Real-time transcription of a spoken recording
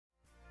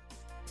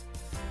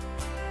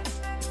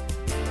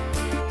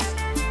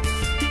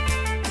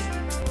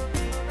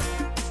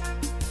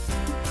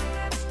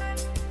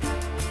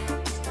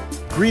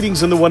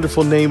Greetings in the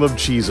wonderful name of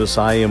Jesus.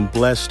 I am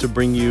blessed to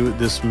bring you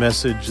this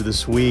message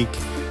this week.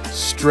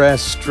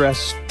 Stress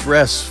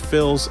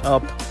fills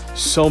up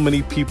so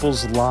many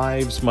people's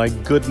lives. My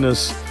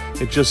goodness,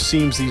 it just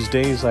seems these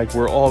days like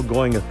we're all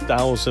going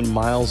 1,000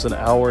 miles an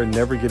hour and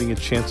never getting a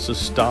chance to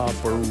stop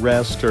or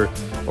rest or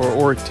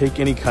take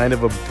any kind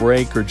of a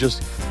break or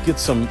just get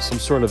some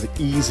sort of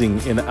easing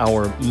in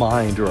our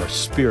mind or our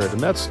spirit.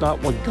 And that's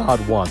not what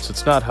God wants.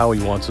 It's not how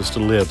He wants us to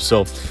live.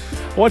 So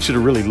I want you to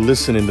really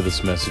listen into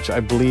this message.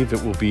 I believe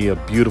it will be a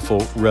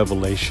beautiful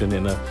revelation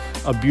and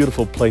a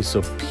beautiful place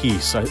of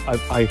peace.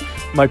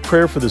 My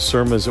prayer for this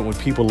sermon is that when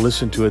people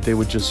listen to it, they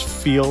would just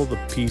feel the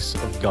peace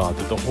of God,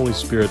 that the Holy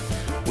Spirit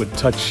would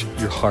touch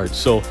your heart.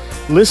 So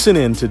listen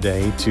in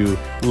today to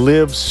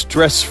live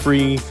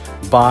stress-free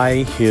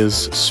by His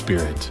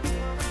Spirit.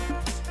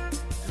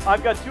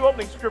 I've got two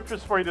opening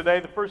scriptures for you today.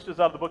 The first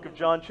is out of the book of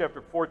John,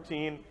 chapter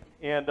 14.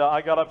 And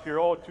I got up here,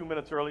 2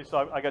 minutes early,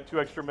 so I got 2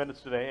 extra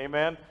minutes today.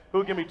 Amen? Who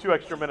will give me 2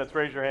 extra minutes?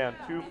 Raise your hand.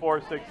 2,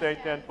 4, 6,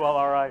 8, 10, 12.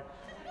 All right.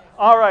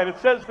 All right, it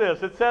says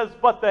this. It says,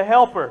 but the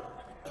Helper,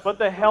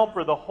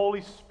 the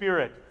Holy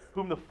Spirit,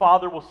 whom the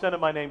Father will send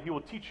in my name, He will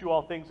teach you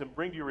all things and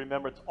bring to your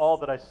remembrance all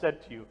that I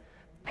said to you.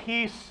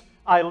 Peace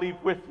I leave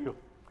with you.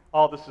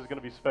 Oh, this is going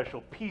to be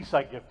special. Peace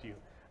I give to you.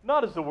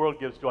 Not as the world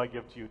gives do I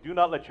give to you. Do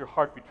not let your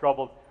heart be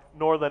troubled,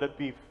 nor let it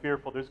be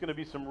fearful. There's going to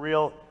be some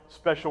real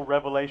special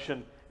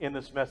revelation in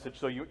this message,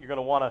 so you're going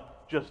to want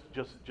to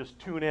just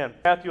tune in.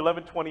 Matthew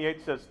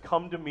 11:28 says,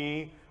 come to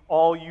me,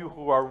 all you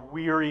who are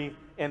weary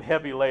and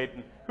heavy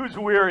laden. Who's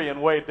weary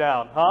and weighed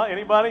down? Huh?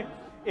 Anybody?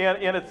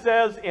 And it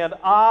says, and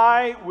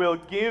I will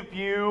give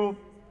you,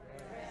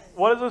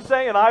 what does it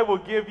say? And I will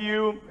give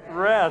you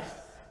rest.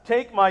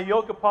 Take my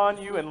yoke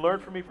upon you and learn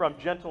from me, for I'm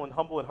gentle and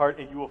humble in heart,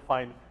 and you will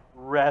find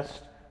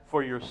rest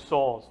for your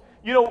souls.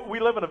 You know,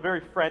 we live in a very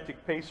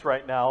frantic pace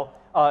right now.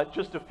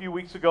 Just a few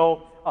weeks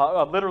ago,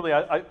 literally,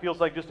 it feels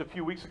like just a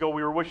few weeks ago,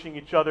 we were wishing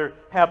each other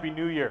Happy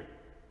New Year.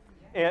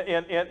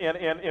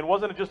 And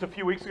wasn't it just a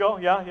few weeks ago?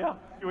 Yeah, a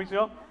few weeks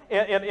ago.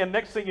 And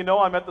next thing you know,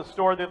 I'm at the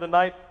store the other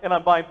night, and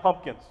I'm buying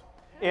pumpkins.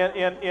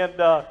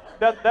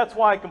 That's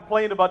why I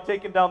complained about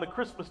taking down the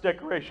Christmas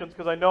decorations,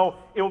 because I know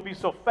it will be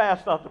so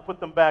fast not to put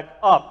them back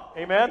up.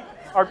 Amen?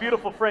 Our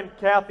beautiful friend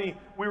Kathy,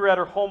 we were at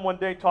her home one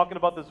day talking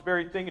about this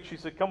very thing, and she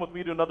said, come with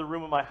me to another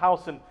room in my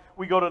house. And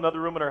we go to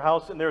another room in her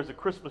house, and there's a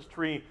Christmas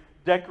tree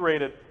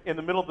decorated in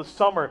the middle of the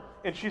summer.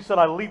 And she said,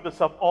 I leave this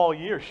up all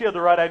year. She had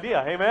the right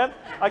idea. Amen?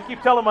 I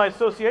keep telling my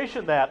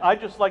association that. I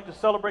just like to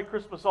celebrate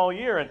Christmas all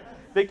year, and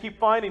they keep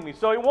finding me.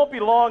 So it won't be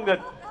long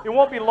that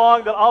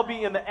I'll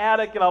be in the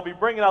attic and I'll be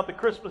bringing out the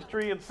Christmas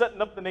tree and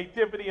setting up the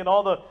nativity and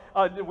all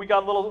the. We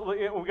got a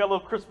little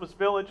Christmas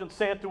village and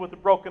Santa with a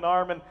broken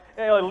arm. And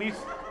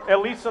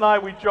Elise and I,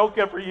 we joke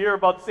every year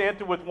about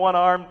Santa with one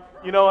arm.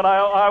 You know, and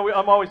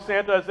I'm always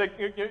Santa. I say,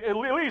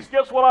 Elise,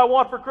 guess what I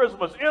want for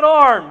Christmas? An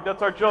arm.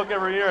 That's our joke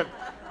every year.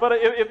 But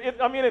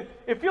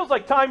it feels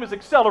like time is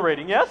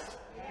accelerating. Yes.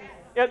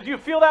 Yeah, do you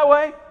feel that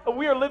way?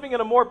 We are living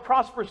in a more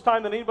prosperous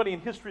time than anybody in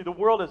history the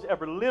world has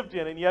ever lived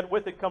in, and yet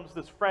with it comes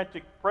this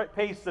frantic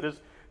pace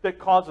that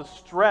causes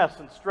stress,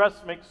 and stress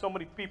makes so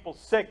many people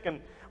sick. And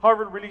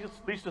Harvard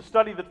released a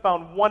study that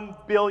found 1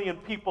 billion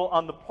people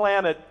on the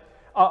planet,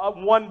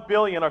 1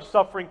 billion are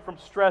suffering from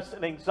stress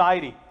and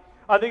anxiety.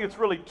 I think it's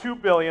really 2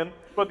 billion,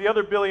 but the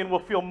other billion will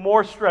feel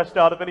more stressed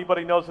out if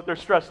anybody knows that they're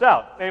stressed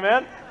out.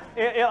 Amen?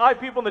 And I have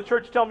people in the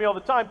church tell me all the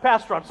time,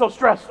 Pastor, I'm so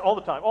stressed all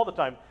the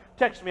time.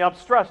 Text me, I'm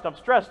stressed,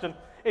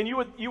 and you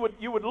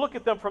would look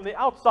at them from the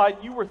outside,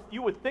 you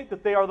would think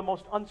that they are the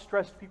most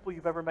unstressed people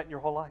you've ever met in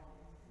your whole life.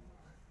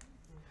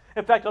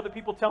 In fact, other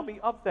people tell me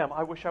of them,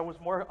 I wish I was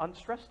more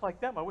unstressed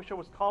like them, I wish I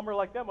was calmer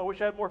like them, I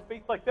wish I had more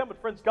faith like them. But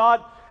friends,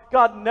 God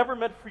never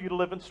meant for you to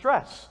live in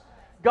stress.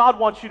 God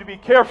wants you to be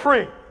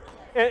carefree.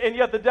 And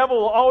yet the devil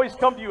will always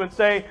come to you and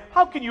say,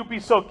 how can you be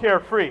so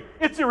carefree?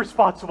 It's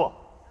irresponsible.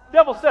 The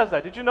devil says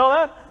that. Did you know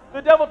that?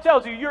 The devil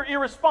tells you you're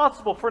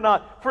irresponsible for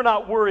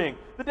not worrying.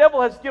 The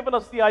devil has given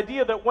us the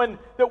idea that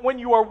when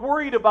you are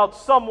worried about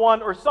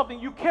someone or something,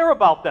 you care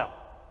about them.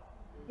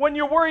 When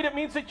you're worried, it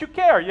means that you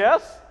care,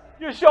 yes?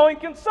 You're showing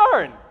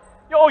concern.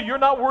 Oh, you're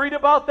not worried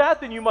about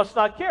that? Then you must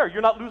not care.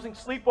 You're not losing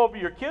sleep over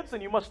your kids,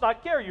 then you must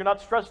not care. You're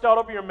not stressed out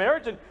over your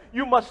marriage, and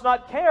you must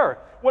not care.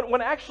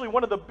 When actually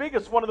one of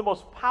the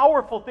most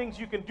powerful things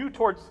you can do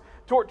towards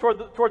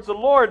the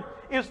Lord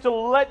is to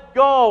let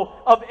go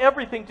of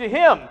everything to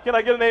Him. Can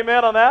I get an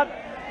amen on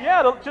that?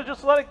 Yeah, to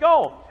just let it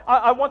go.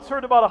 I once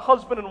heard about a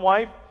husband and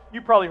wife. You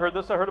probably heard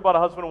this. I heard about a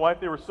husband and wife.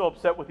 They were so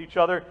upset with each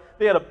other.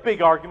 They had a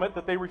big argument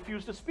that they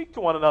refused to speak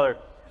to one another.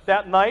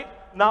 That night,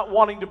 not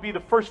wanting to be the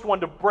first one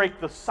to break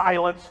the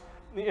silence.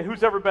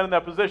 Who's ever been in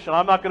that position?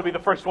 I'm not going to be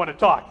the first one to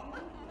talk.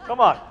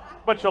 Come on,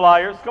 bunch of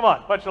liars. Come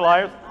on, bunch of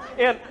liars.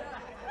 And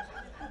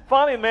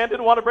finally, the man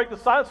didn't want to break the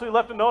silence, so he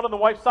left a note on the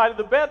wife's side of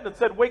the bed that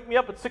said, wake me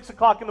up at 6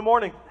 o'clock in the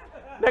morning.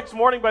 Next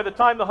morning, by the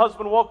time the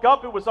husband woke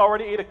up, it was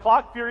already 8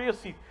 o'clock.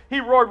 Furious, he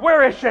roared,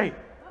 where is she?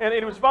 And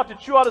he was about to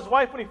chew out his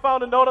wife when he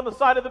found a note on the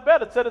side of the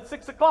bed. It said, it's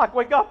 6 o'clock,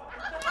 wake up.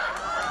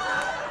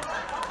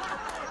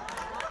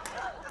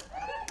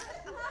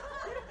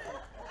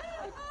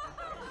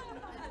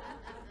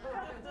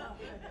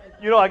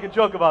 You know I can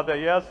joke about that,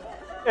 yes?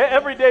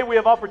 Every day we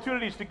have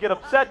opportunities to get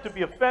upset, to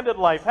be offended.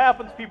 Life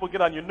happens. People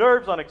get on your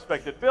nerves,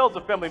 unexpected bills,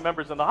 a family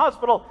member's in the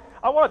hospital.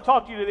 I want to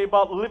talk to you today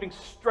about living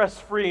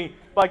stress-free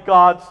by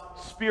God's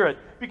Spirit.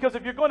 Because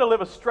if you're going to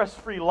live a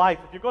stress-free life,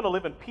 if you're going to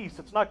live in peace,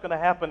 it's not going to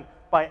happen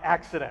by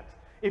accident.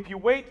 If you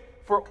wait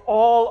for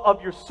all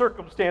of your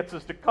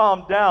circumstances to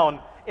calm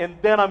down, and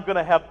then I'm going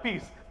to have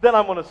peace, then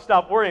I'm going to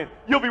stop worrying,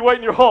 you'll be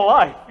waiting your whole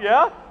life,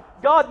 yeah?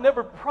 God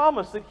never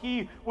promised that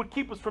He would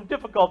keep us from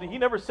difficulty. He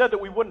never said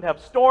that we wouldn't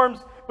have storms,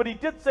 but He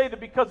did say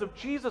that because of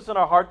Jesus in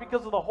our heart,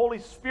 because of the Holy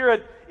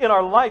Spirit in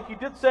our life, He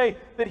did say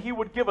that He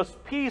would give us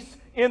peace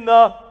in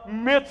the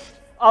midst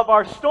of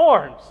our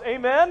storms.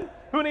 Amen?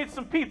 Who needs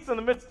some peace in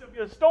the midst of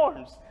your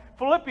storms?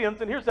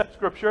 Philippians, and here's that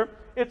scripture,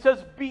 it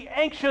says, be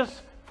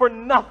anxious for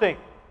nothing,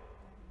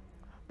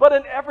 but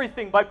in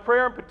everything, by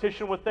prayer and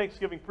petition with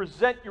thanksgiving,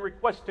 present your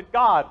request to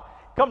God.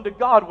 Come to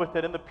God with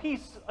it, in the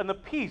peace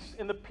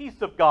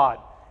of God.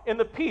 In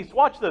the peace,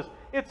 watch this.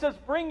 It says,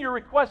 bring your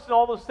requests and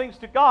all those things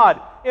to God.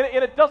 And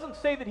it doesn't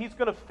say that He's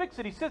going to fix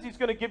it. He says He's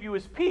going to give you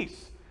His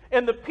peace.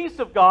 And the peace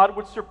of God,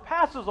 which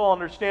surpasses all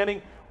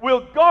understanding,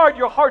 will guard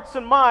your hearts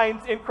and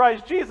minds in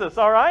Christ Jesus,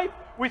 all right?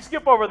 We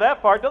skip over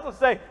that part. It doesn't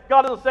say,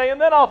 God doesn't say,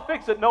 and then I'll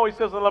fix it. No, He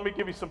says, let me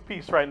give you some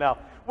peace right now.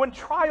 When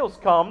trials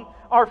come,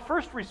 our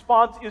first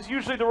response is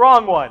usually the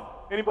wrong one.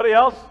 Anybody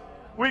else?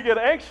 We get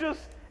anxious.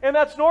 And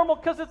that's normal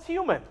because it's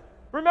human.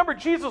 Remember,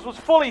 Jesus was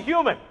fully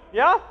human,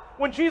 yeah?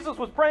 When Jesus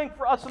was praying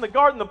for us in the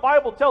garden, the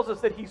Bible tells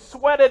us that He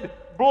sweated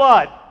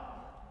blood.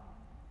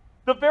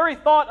 The very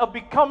thought of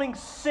becoming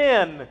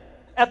sin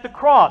at the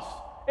cross.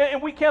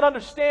 And we can't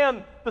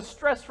understand the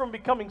stress from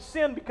becoming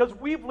sin because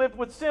we've lived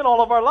with sin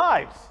all of our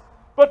lives.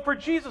 But for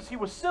Jesus, He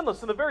was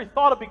sinless, and the very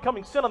thought of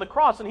becoming sin on the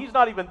cross, and He's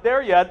not even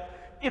there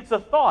yet, it's a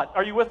thought.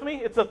 Are you with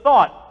me? It's a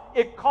thought.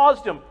 It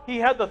caused Him. He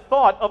had the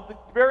thought of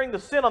bearing the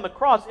sin on the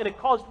cross, and it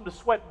caused Him to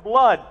sweat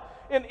blood.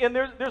 And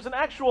there's an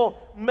actual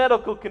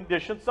medical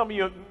condition. Some of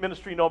you in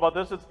ministry know about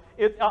this.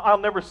 I'll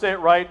never say it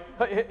right.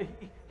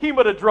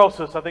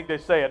 Hematidrosis, I think they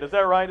say it. Is that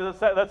right? Does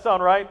that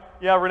sound right?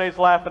 Yeah, Renee's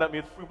laughing at me.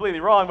 It's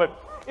completely wrong, but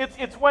it's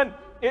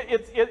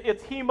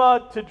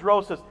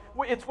hematidrosis.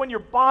 It's when your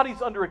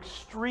body's under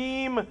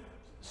extreme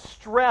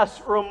stress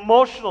or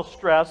emotional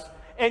stress,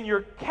 and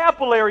your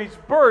capillaries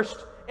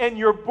burst, and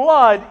your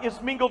blood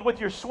is mingled with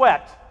your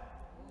sweat.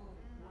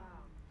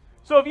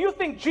 So if you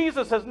think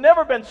Jesus has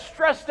never been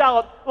stressed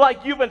out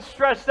like you've been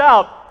stressed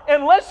out,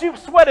 unless you've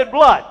sweated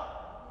blood.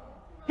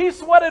 He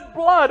sweated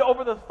blood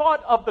over the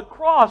thought of the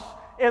cross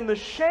and the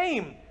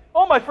shame.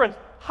 Oh, my friends,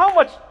 how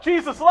much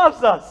Jesus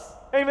loves us.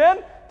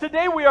 Amen?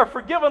 Today we are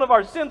forgiven of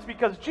our sins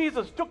because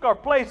Jesus took our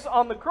place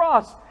on the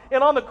cross.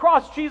 And on the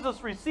cross,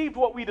 Jesus received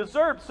what we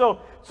deserved so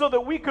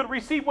that we could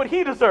receive what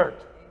He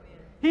deserved.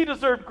 He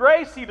deserved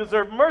grace, He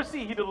deserved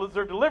mercy, He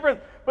deserved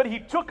deliverance, but He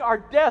took our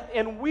death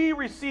and we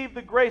received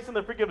the grace and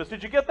the forgiveness.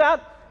 Did you get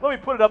that? Let me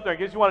put it up there in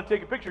case you want to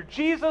take a picture.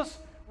 Jesus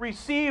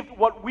received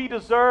what we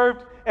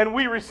deserved and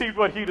we received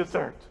what He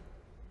deserved.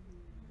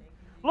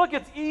 Look,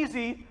 it's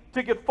easy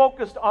to get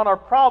focused on our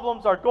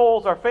problems, our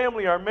goals, our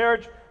family, our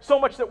marriage, so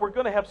much that we're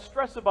going to have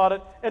stress about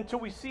it until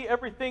we see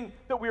everything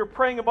that we are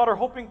praying about or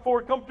hoping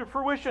for come to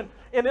fruition.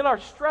 And in our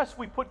stress,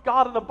 we put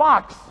God in a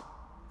box.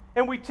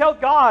 And we tell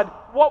God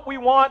what we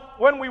want,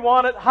 when we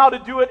want it, how to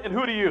do it, and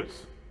who to use.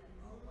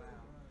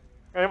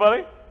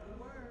 Anybody?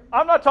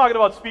 I'm not talking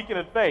about speaking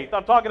in faith.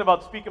 I'm talking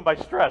about speaking by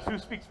stress. Who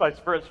speaks by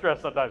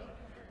stress sometimes?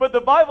 But the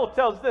Bible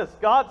tells this.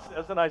 God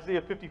says in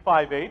Isaiah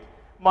 55:8,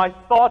 my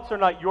thoughts are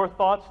not your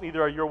thoughts,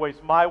 neither are your ways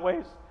my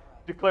ways,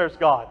 declares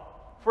God.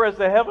 For as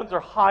the heavens are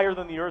higher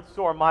than the earth,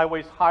 so are my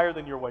ways higher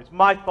than your ways.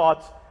 My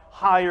thoughts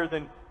higher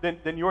than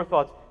your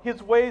thoughts.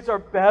 His ways are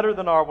better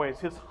than our ways.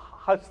 His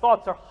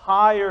thoughts are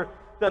higher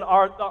than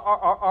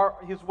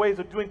His ways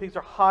of doing things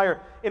are higher.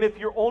 And if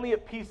you're only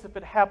at peace if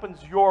it happens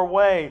your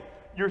way,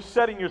 you're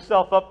setting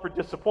yourself up for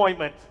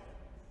disappointment.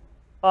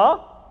 Huh?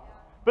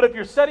 But if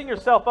you're setting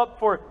yourself up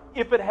for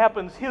if it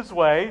happens His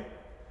way,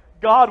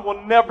 God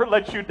will never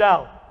let you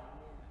down.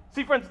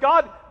 See, friends,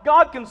 God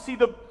can see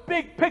the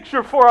big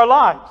picture for our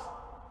lives.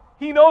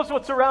 He knows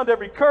what's around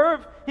every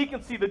curve. He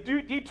can see the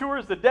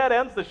detours, the dead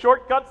ends, the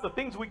shortcuts, the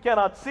things we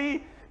cannot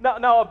see.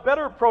 Now, a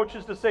better approach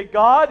is to say,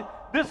 God,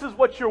 this is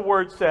what your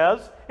word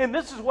says, and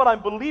this is what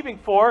I'm believing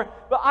for,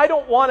 but I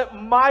don't want it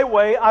my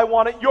way, I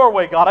want it your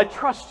way, God. I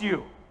trust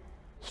you.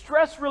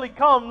 Stress really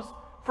comes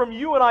from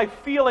you and I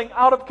feeling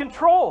out of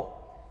control.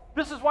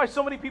 This is why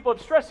so many people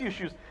have stress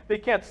issues. They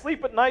can't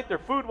sleep at night, their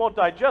food won't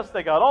digest,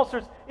 they got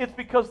ulcers. It's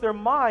because their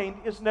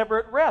mind is never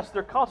at rest.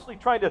 They're constantly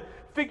trying to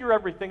figure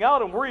everything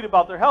out and worried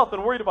about their health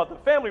and worried about the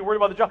family, worried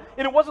about the job.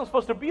 And it wasn't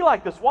supposed to be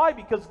like this. Why?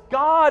 Because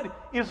God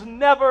is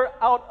never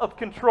out of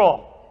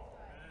control.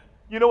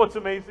 You know what's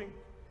amazing?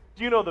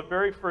 Do you know the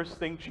very first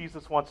thing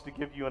Jesus wants to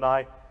give you and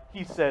I?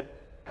 He said,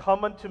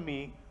 come unto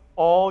me,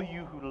 all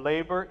you who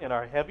labor and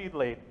are heavy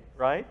laden,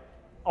 right?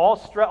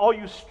 All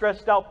you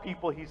stressed out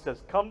people, He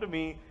says, come to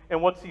me.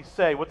 And what's He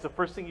say? What's the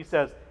first thing He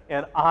says?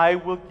 And I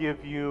will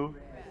give you,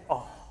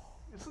 oh,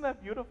 isn't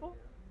that beautiful?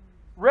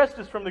 Rest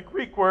is from the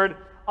Greek word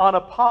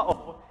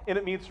anapao, and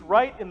it means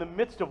right in the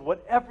midst of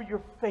whatever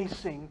you're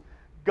facing,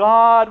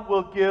 God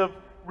will give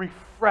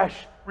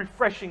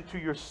refreshing to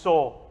your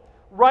soul.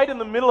 Right in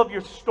the middle of your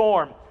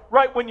storm,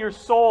 right when your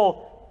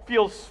soul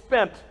feels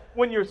spent,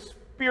 when your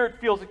spirit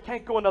feels it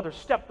can't go another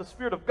step, the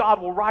Spirit of God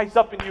will rise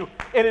up in you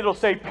and it'll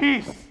say,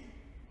 peace,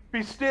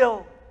 be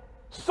still.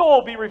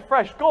 Soul, be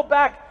refreshed. Go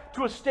back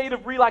to a state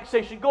of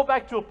relaxation. Go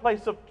back to a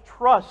place of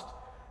trust.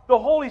 The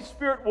Holy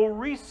Spirit will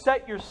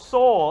reset your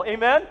soul.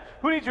 Amen?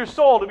 Who needs your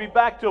soul to be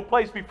back to a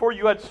place before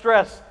you had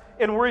stress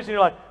and worries in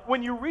your life?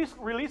 When you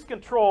release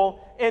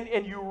control and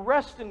you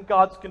rest in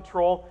God's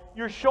control,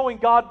 you're showing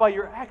God by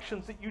your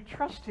actions that you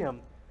trust Him.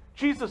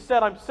 Jesus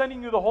said, I'm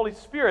sending you the Holy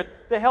Spirit,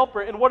 the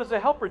helper. And what does the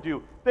helper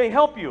do? They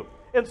help you.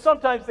 And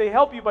sometimes they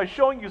help you by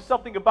showing you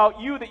something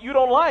about you that you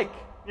don't like.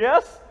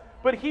 Yes?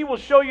 But He will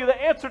show you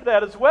the answer to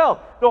that as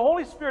well. The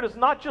Holy Spirit is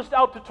not just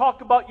out to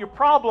talk about your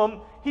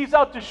problem. He's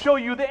out to show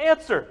you the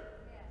answer.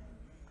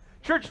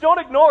 Church, don't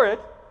ignore it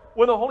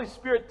when the Holy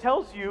Spirit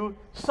tells you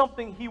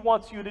something He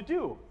wants you to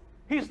do.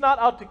 He's not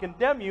out to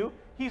condemn you.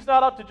 He's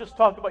not out to just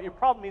talk about your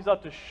problem. He's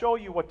out to show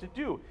you what to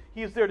do.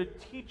 He is there to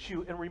teach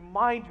you and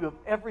remind you of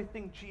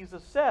everything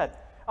Jesus said.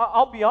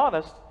 I'll be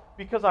honest,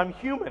 because I'm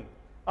human.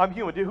 I'm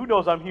human. Who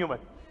knows I'm human?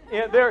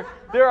 And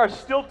there are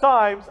still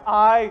times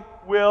I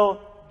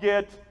will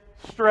get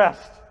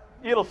stressed.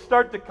 It'll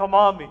start to come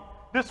on me.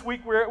 This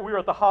week we were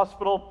at the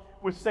hospital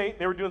with Saint.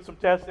 They were doing some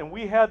tests, and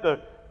we had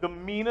the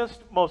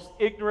meanest, most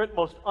ignorant,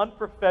 most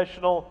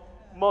unprofessional,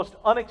 most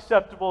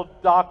unacceptable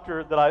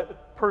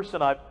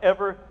person I've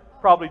ever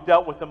probably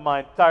dealt with in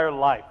my entire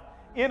life.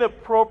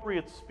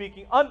 Inappropriate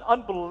speaking,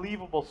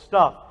 unbelievable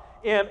stuff.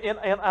 And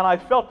I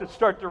felt it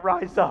start to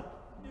rise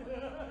up.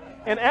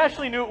 And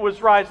Ashley knew it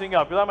was rising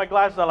up. Because I have my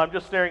glasses on, I'm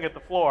just staring at the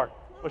floor.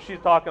 But she's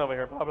talking over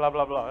here, blah, blah,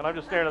 blah, blah. And I'm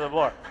just staring at the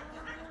floor.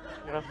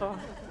 You know, so,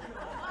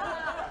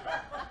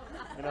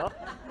 you know?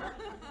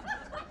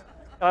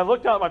 And I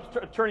looked out,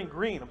 I'm turning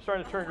green. I'm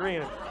starting to turn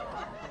green. And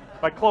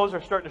my clothes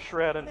are starting to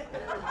shred. And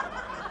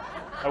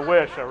I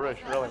wish, really.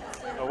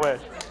 I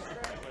wish.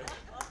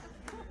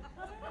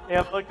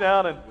 And I looked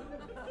down,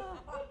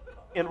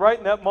 and right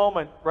in that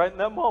moment,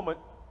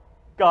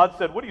 God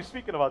said, what are you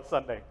speaking about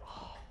Sunday?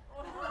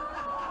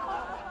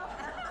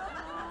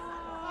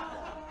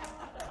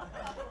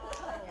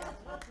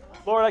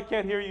 Lord, I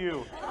can't hear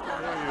you.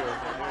 I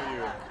can't hear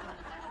you.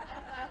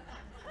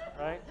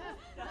 Right?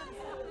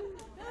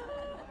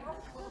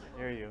 I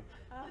hear you.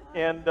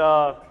 And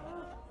so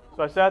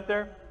I sat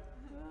there,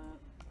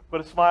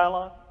 put a smile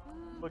on,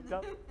 looked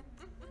up.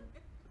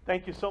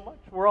 Thank you so much.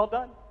 We're all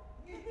done.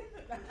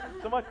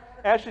 So much.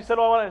 Ashley said,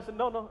 oh, I said,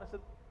 no. I said,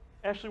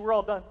 Ashley, we're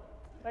all done.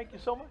 Thank you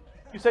so much.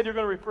 You said you're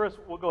going to refer us.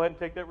 We'll go ahead and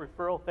take that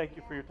referral. Thank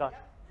you for your time.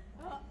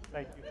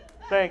 Thank you.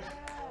 Thanks.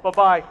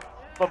 Bye-bye.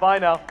 Bye-bye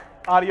now.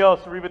 Adios.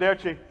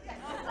 Arrivederci.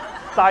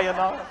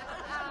 Sayonara.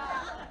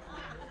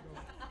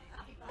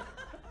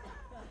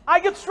 I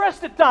get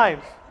stressed at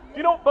times.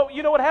 But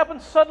you know what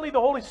happens? Suddenly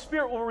the Holy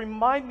Spirit will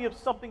remind me of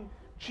something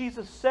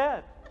Jesus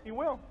said. He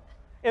will.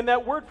 And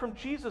that word from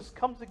Jesus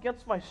comes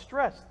against my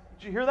stress.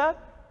 Did you hear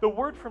that? The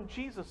word from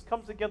Jesus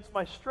comes against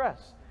my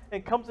stress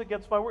and comes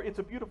against my word. It's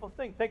a beautiful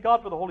thing. Thank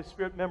God for the Holy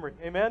Spirit memory.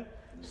 Amen?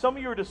 Some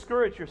of you are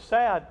discouraged, you're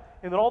sad,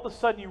 and then all of a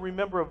sudden you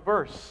remember a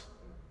verse.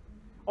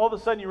 All of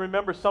a sudden you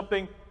remember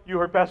something you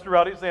heard Pastor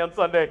Rowdy say on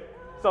Sunday,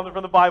 something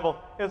from the Bible.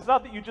 And it's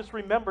not that you just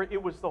remember,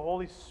 it was the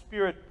Holy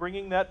Spirit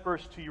bringing that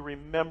verse to your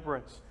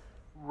remembrance,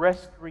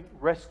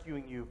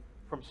 rescuing you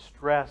from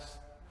stress,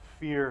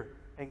 fear,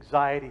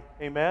 anxiety.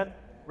 Amen?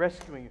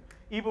 Rescuing you.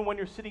 Even when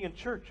you're sitting in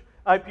church.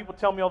 I have people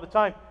tell me all the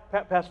time,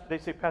 they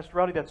say, Pastor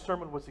Rowdy, that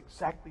sermon was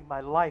exactly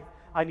my life.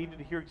 I needed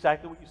to hear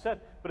exactly what you said.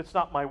 But it's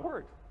not my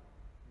word.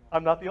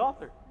 I'm not the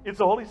author. It's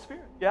the Holy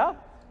Spirit. Yeah?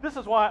 This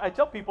is why I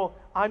tell people,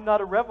 I'm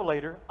not a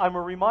revelator. I'm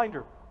a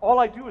reminder. All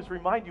I do is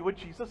remind you what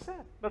Jesus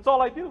said. That's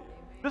all I do.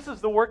 This is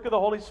the work of the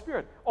Holy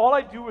Spirit. All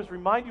I do is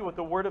remind you what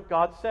the Word of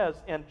God says,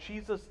 and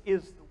Jesus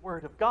is the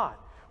Word of God.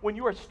 When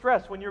you are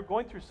stressed, when you're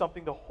going through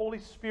something, the Holy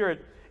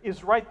Spirit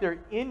is right there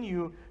in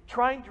you,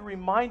 trying to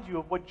remind you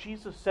of what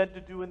Jesus said to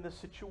do in this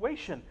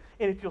situation.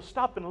 And if you'll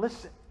stop and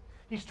listen,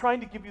 He's trying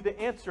to give you the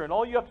answer. And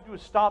all you have to do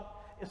is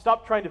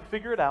stop trying to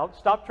figure it out,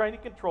 stop trying to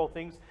control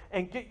things,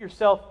 and get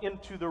yourself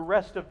into the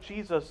rest of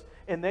Jesus.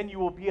 And then you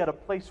will be at a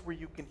place where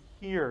you can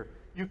hear,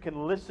 you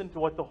can listen to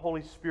what the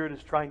Holy Spirit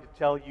is trying to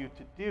tell you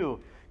to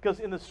do. Because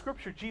in the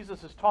Scripture,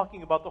 Jesus is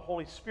talking about the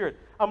Holy Spirit.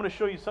 I'm going to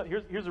show you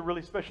something. Here's a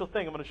really special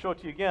thing. I'm going to show it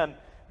to you again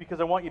because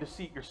I want you to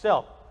see it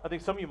yourself. I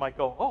think some of you might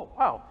go, oh,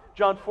 wow.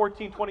 John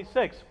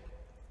 14:26.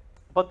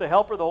 But the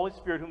Helper, the Holy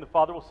Spirit, whom the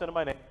Father will send in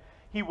my name,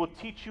 He will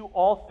teach you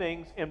all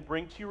things and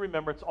bring to your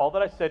remembrance all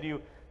that I said to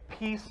you.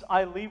 Peace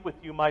I leave with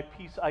you, my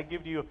peace I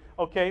give to you.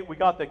 Okay, we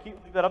got that. Leave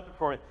that up there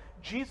for me.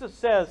 Jesus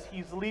says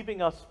He's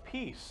leaving us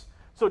peace.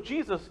 So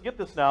Jesus, get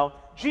this now,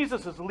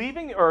 Jesus is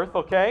leaving the earth,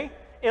 okay?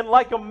 And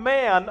like a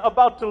man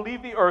about to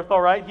leave the earth,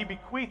 all right, He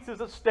bequeaths His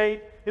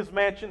estate, His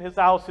mansion, His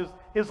house,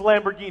 His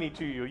Lamborghini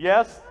to you,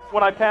 yes?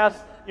 When I pass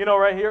You know,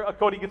 right here,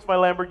 Cody gets my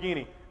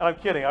Lamborghini. And I'm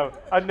kidding.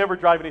 I'd never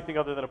drive anything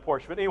other than a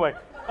Porsche. But anyway,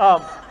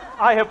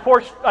 I have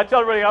Porsche. I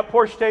tell everybody I got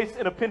Porsche taste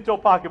in a Pinto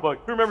pocketbook.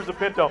 Who remembers the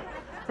Pinto?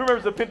 Who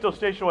remembers the Pinto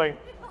station wagon?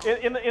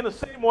 In the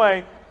same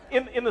way,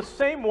 in the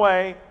same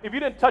way, if you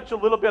didn't touch a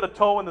little bit of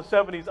toe in the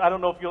 70s, I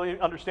don't know if you'll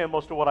understand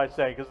most of what I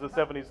say, because the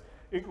 70s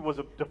it was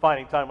a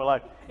defining time in my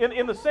life.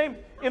 In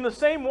the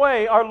same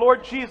way, our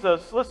Lord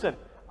Jesus, listen,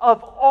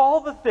 of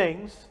all the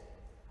things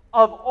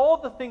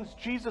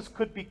Jesus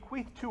could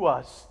bequeath to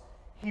us,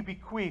 he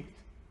bequeathed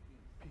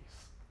peace.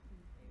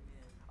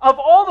 Of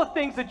all the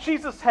things that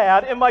Jesus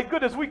had, and my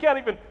goodness, we can't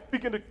even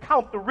begin to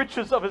count the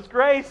riches of his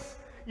grace,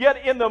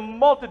 yet in the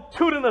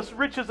multitudinous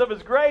riches of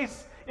his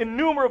grace,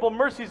 innumerable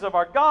mercies of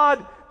our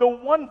God, the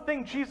one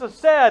thing Jesus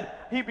said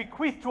he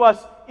bequeathed to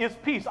us is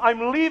peace.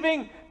 I'm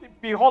leaving,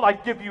 behold, I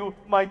give you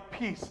my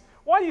peace.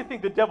 Why do you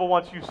think the devil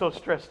wants you so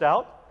stressed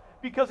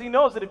out? Because he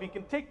knows that if he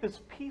can take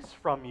this peace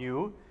from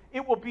you,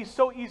 it will be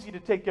so easy to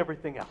take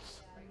everything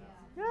else.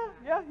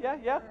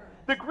 Yeah.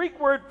 The Greek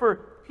word for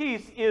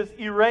peace is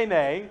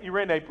eirene.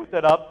 Eirene, put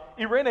that up.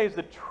 Eirene is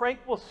the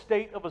tranquil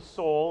state of a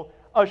soul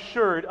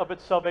assured of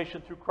its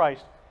salvation through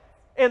Christ.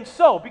 And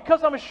so,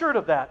 because I'm assured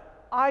of that,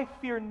 I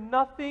fear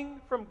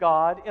nothing from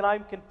God, and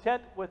I'm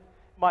content with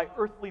my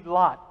earthly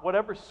lot,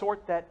 whatever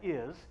sort that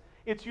is.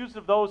 It's used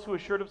of those who,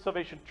 assured of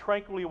salvation,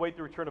 tranquilly await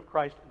the return of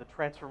Christ and the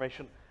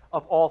transformation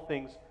of all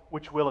things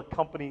which will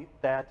accompany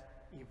that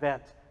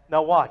event.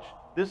 Now watch.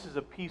 This is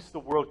a peace the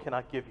world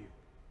cannot give you.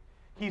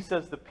 He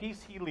says the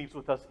peace he leaves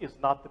with us is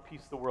not the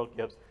peace the world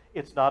gives.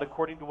 It's not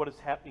according to what is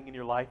happening in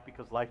your life,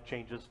 because life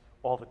changes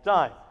all the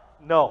time.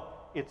 No,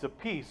 it's a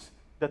peace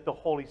that the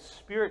Holy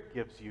Spirit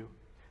gives you,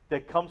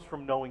 that comes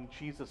from knowing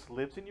Jesus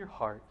lives in your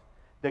heart,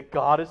 that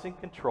God is in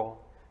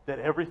control, that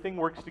everything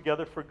works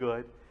together for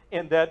good,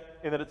 and that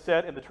it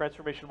said, in the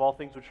transformation of all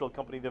things which shall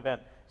accompany the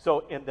event.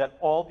 So, and that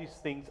all these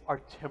things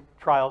are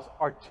trials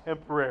are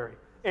temporary.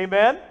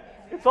 Amen?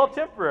 It's all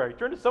temporary.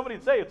 Turn to somebody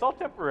and say, it's all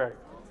temporary.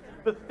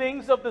 The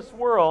things of this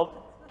world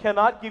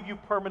cannot give you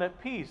permanent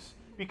peace,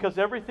 because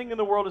everything in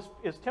the world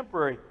is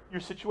temporary.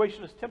 Your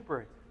situation is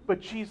temporary.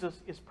 But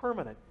Jesus is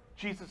permanent.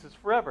 Jesus is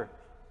forever.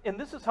 And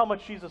this is how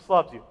much Jesus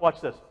loves you.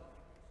 Watch this.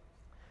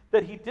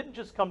 That he didn't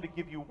just come to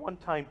give you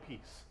one-time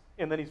peace,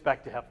 and then he's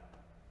back to heaven.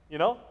 You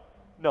know?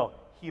 No.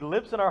 He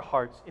lives in our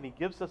hearts, and he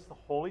gives us the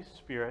Holy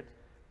Spirit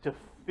to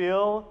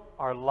fill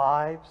our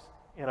lives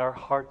and our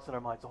hearts and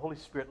our minds. The Holy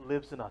Spirit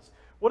lives in us.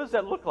 What does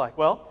that look like?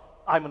 Well,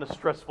 I'm in a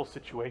stressful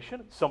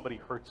situation. Somebody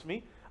hurts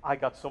me. I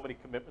got so many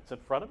commitments in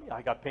front of me.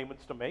 I got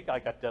payments to make. I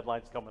got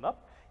deadlines coming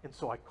up. And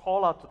so I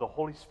call out to the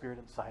Holy Spirit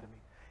inside of me.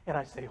 And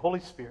I say, Holy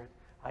Spirit,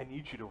 I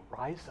need you to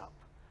rise up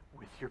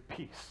with your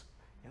peace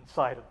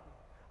inside of me.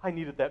 I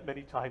needed that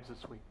many times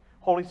this week.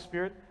 Holy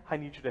Spirit, I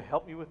need you to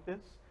help me with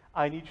this.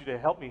 I need you to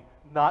help me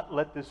not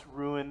let this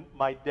ruin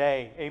my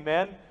day.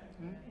 Amen?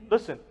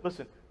 Listen.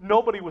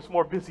 Nobody was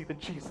more busy than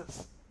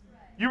Jesus.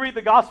 You read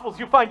the Gospels,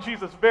 you find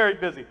Jesus very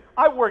busy.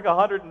 I work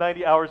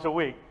 190 hours a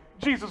week.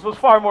 Jesus was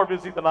far more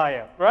busy than I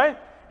am, right?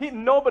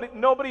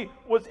 Nobody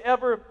was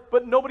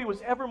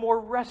ever more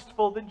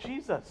restful than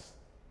Jesus.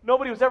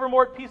 Nobody was ever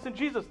more at peace than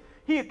Jesus.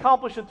 He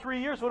accomplished in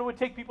 3 years what it would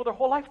take people their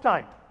whole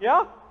lifetime.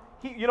 Yeah?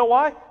 You know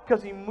why?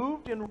 Because he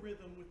moved in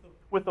rhythm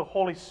with the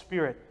Holy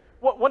Spirit.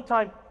 One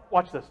time,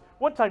 watch this.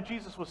 One time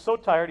Jesus was so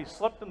tired, he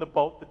slept in the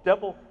boat. The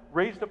devil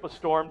raised up a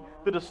storm.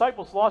 The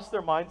disciples lost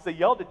their minds. They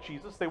yelled at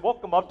Jesus. They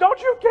woke him up. Don't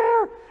you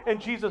care?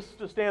 And Jesus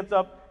just stands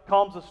up,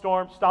 calms the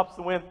storm, stops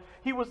the wind.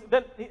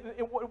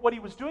 What he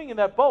was doing in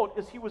that boat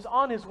is he was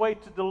on his way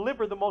to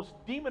deliver the most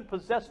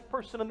demon-possessed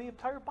person in the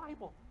entire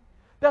Bible.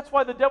 That's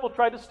why the devil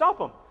tried to stop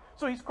him.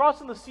 So he's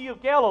crossing the Sea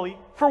of Galilee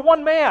for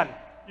one man.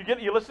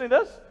 You listening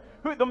to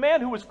this? The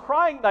man who was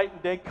crying night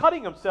and day,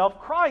 cutting himself,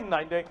 crying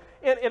night and day,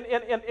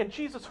 and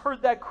Jesus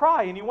heard that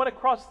cry, and he went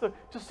across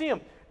to see him.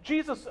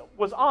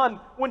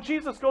 When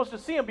Jesus goes to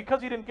see him,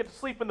 because he didn't get to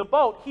sleep in the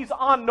boat, he's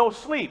on no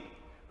sleep.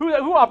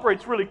 Who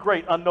operates really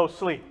great on no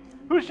sleep?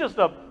 Who's just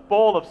a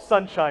bowl of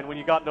sunshine when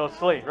you got no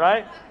sleep,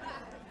 right?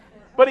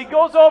 But he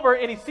goes over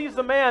and he sees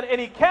the man, and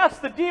he casts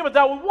the demons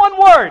out with one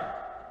word,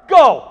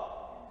 go!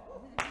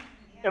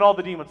 And all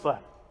the demons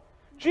left.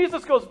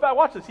 Jesus goes back,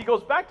 watch this, he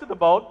goes back to the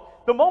boat.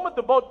 The moment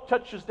the boat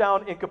touches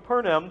down in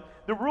Capernaum,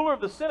 the ruler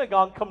of the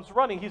synagogue comes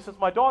running. He says,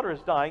 my daughter is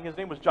dying. His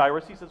name was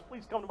Jairus. He says,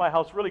 please come to my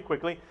house really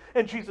quickly.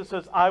 And Jesus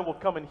says, I will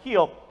come and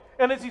heal.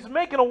 And as he's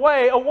making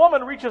away, a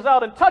woman reaches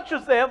out and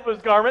touches the hem of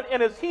his garment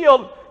and is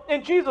healed.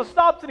 And Jesus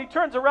stops and he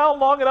turns around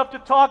long enough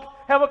to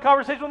have a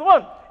conversation with the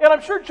woman. And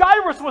I'm sure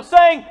Jairus was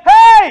saying,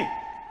 hey,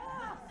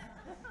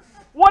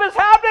 what is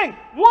happening?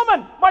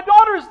 Woman, my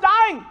daughter is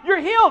dying. You're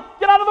healed.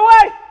 Get out of the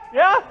way.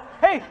 Yeah?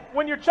 Hey,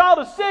 when your child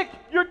is sick,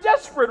 you're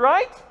desperate,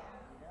 right?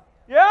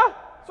 Yeah?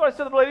 So I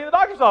said to the lady in the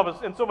doctor's office,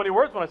 in so many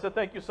words, when I said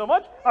thank you so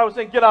much, I was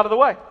saying get out of the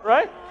way,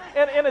 right?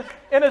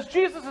 And as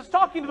Jesus is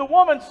talking to the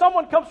woman,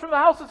 someone comes from the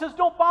house and says,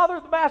 don't bother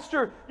the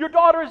master, your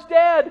daughter is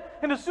dead.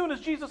 And as soon as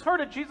Jesus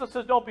heard it, Jesus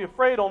says, don't be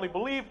afraid, only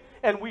believe,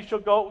 and we shall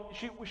go,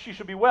 she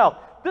should be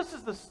well. This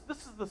is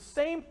the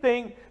same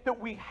thing that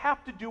we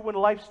have to do when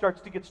life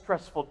starts to get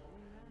stressful.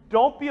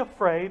 Don't be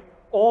afraid,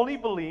 only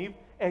believe,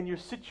 and your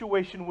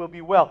situation will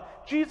be well.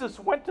 Jesus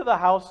went to the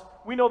house.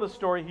 We know the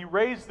story. He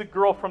raised the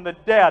girl from the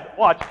dead.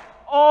 Watch.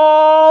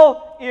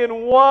 All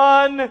in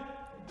one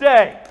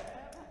day.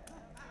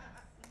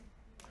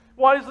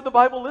 Why doesn't the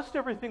Bible list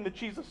everything that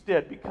Jesus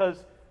did? Because,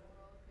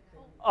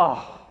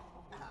 how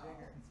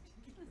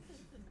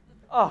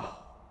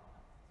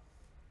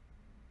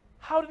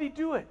did he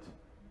do it?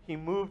 He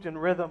moved in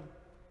rhythm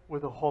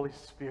with the Holy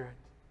Spirit.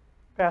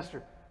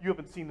 Pastor, you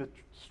haven't seen the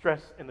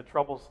stress and the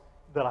troubles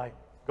that I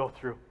go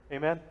through.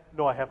 Amen?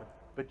 No, I haven't.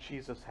 But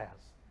Jesus has.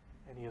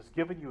 And he has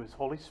given you his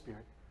Holy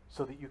Spirit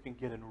so that you can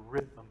get in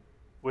rhythm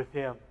with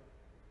him.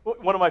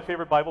 One of my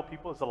favorite Bible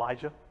people is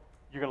Elijah.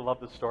 You're going to love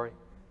this story.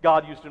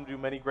 God used him to do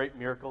many great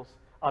miracles.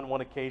 On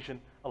one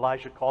occasion,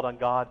 Elijah called on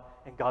God,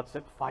 and God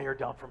sent fire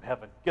down from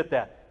heaven. Get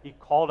that. He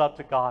called out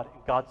to God,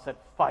 and God sent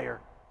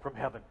fire from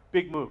heaven.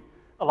 Big move.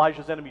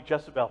 Elijah's enemy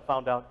Jezebel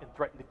found out and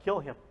threatened to kill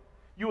him.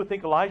 You would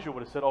think Elijah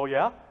would have said, oh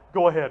yeah?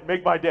 Go ahead,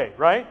 make my day,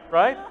 right?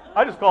 Right?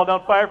 I just called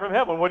down fire from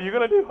heaven. What are you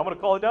going to do? I'm going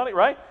to call it down,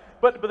 right?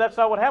 But that's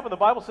not what happened. The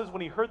Bible says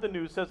when he heard the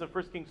news, it says in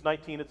 1 Kings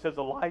 19, it says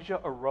Elijah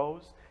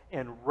arose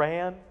and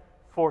ran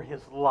for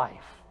his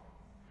life.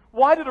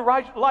 Why did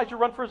Elijah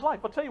run for his life?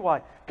 I'll tell you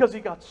why. Because he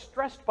got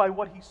stressed by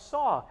what he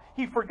saw.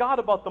 He forgot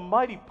about the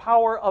mighty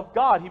power of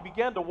God. He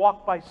began to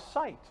walk by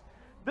sight.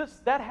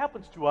 That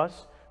happens to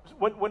us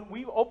when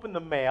we open the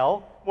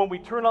mail, when we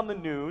turn on the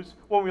news,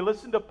 when we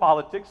listen to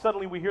politics.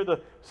 Suddenly we hear,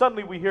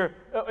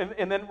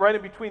 and then right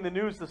in between the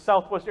news, the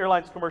Southwest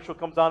Airlines commercial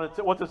comes on. And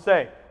what's it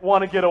say?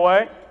 Want to get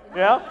away?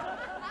 Yeah.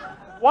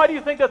 Why do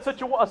you think that's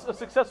such a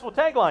successful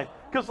tagline?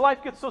 Because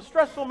life gets so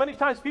stressful, many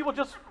times people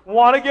just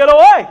want to get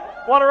away,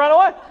 want to run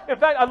away. In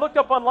fact, I looked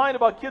up online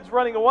about kids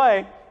running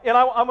away, and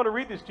I'm going to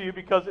read this to you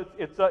because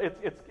it's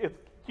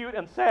cute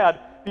and sad.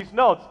 These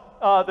notes.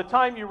 By the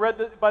time you read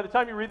this,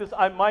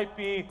 I might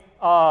be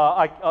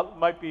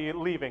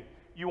leaving.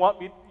 You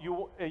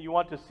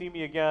want to see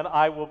me again?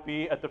 I will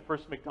be at the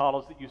first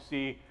McDonald's that you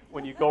see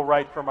when you go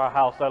right from our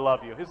house. I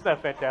love you. Isn't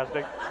that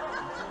fantastic?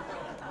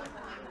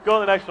 Go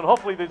to the next one.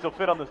 Hopefully these will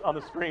fit on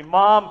the screen.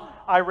 Mom,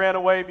 I ran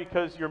away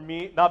because you're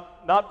mean.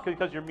 Not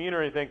because you're mean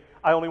or anything.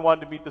 I only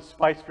wanted to meet the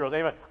Spice Girls.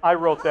 Amen. I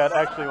wrote that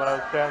actually when I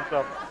was 10.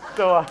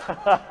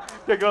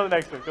 Okay, go to the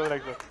next one. Go to the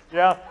next one.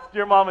 Yeah.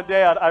 Dear Mom and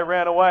Dad, I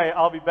ran away.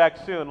 I'll be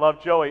back soon.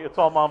 Love, Joey. It's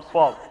all Mom's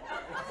fault.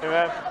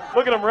 Amen.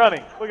 Look at him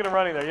running. Look at him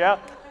running there. Yeah.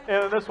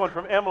 And then this one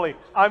from Emily.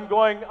 I'm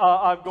going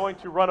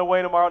to run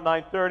away tomorrow at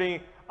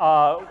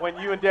 9:30. When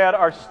you and Dad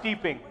are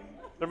steeping.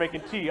 They're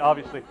making tea,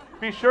 obviously.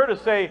 Be sure to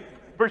say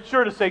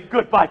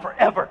goodbye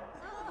forever.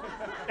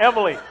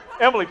 Emily,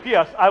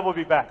 P.S. I will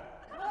be back.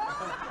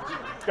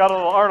 Got a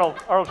little Arnold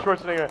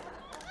Schwarzenegger.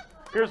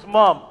 Here's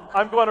Mom.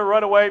 I'm going to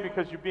run away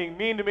because you're being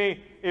mean to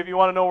me. If you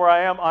want to know where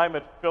I am, I'm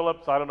at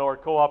Phillips, I don't know, or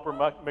Co-op or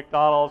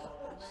McDonald's.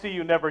 See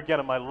you never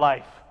again in my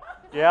life.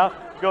 Yeah?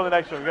 Go to the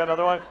next one. We got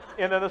another one.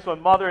 And then this one.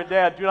 Mother and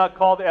Dad, do not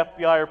call the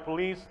FBI or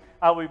police.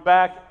 I'll be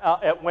back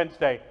at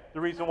Wednesday.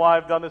 The reason why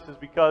I've done this is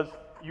because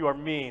you are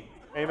mean.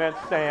 Amen,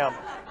 Sam.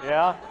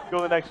 Yeah? Go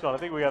to the next one. I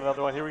think we got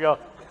another one. Here we go.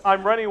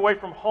 I'm running away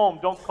from home.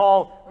 Don't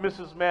call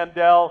Mrs.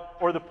 Mandel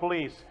or the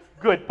police.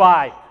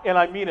 Goodbye. And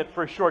I mean it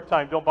for a short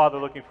time. Don't bother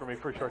looking for me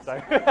for a short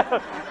time.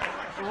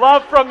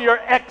 Love from your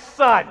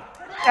ex-son.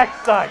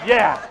 Ex-son.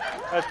 Yeah.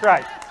 That's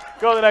right.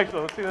 Go to the next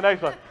one. Let's see the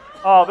next one.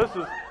 Oh,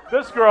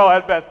 this girl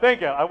had been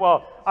thinking.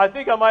 I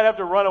think I might have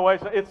to run away.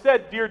 So it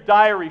said, Dear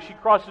Diary. She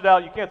crossed it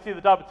out. You can't see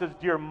the top. It says,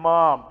 Dear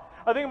Mom.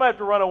 I think I might have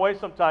to run away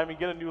sometime and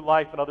get a new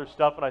life and other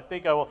stuff, and I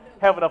think I will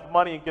have enough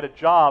money and get a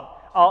job.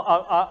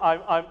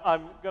 I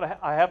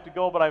have to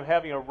go, but I'm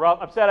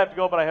sad I have to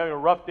go, but I'm having a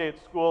rough day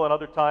at school and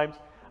other times.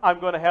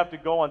 I'm going to have to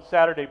go on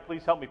Saturday.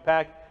 Please help me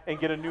pack and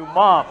get a new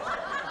mom.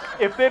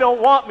 If they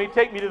don't want me,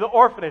 take me to the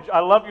orphanage.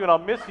 I love you and I'll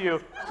miss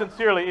you.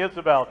 Sincerely,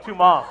 Isabel. 2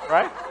 moms,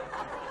 right?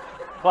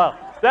 Well,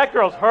 that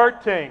girl's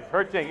hurting.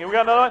 And we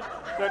got another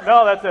one?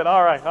 No, that's it.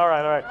 All right.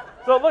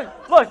 So look.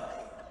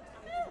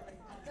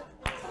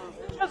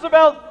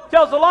 Jezebel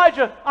tells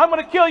Elijah, I'm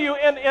going to kill you.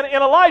 And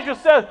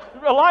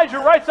Elijah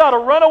writes out a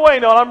runaway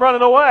note. I'm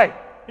running away.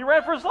 He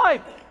ran for his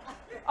life.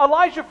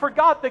 Elijah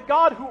forgot the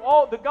God who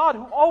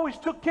always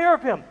took care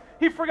of him.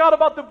 He forgot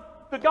about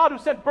the God who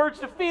sent birds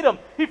to feed him.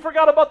 He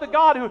forgot about the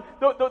God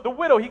the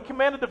widow he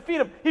commanded to feed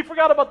him. He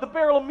forgot about the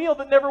barrel of meal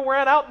that never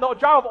ran out and the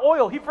jar of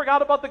oil. He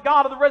forgot about the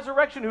God of the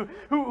resurrection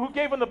who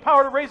gave him the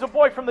power to raise a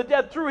boy from the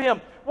dead through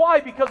him. Why?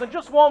 Because in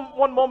just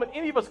one moment,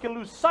 any of us can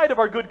lose sight of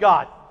our good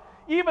God.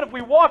 Even if we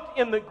walked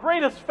in the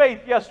greatest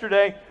faith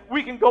yesterday,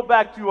 we can go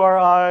back to our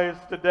eyes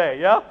today,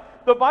 yeah?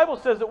 The Bible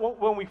says that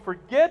when we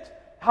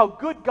forget how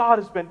good God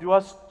has been to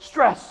us,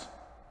 stress.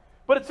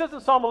 But it says in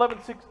Psalm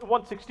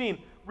 116,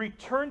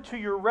 return to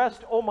your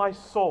rest, O my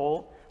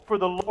soul, for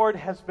the Lord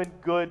has been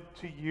good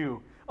to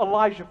you.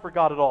 Elijah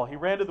forgot it all. He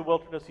ran to the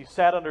wilderness, he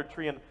sat under a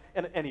tree,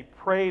 and he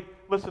prayed.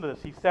 Listen to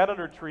this. He sat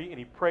under a tree and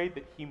he prayed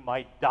that he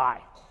might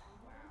die.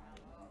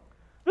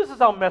 This is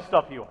how messed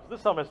up he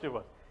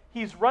was.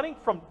 He's running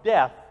from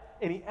death,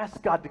 and he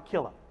asked God to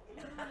kill him.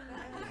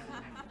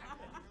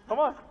 Come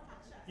on.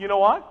 You know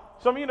what?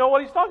 Some of you know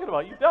what he's talking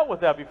about. You've dealt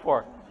with that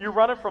before. You're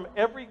running from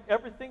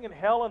everything in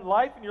hell and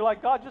life, and you're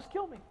like, God, just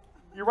kill me.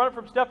 You're running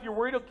from stuff you're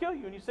worried he'll kill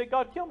you, and you say,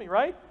 God, kill me,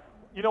 right?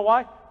 You know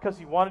why? Because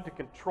he wanted to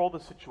control the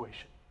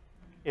situation.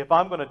 If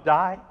I'm going to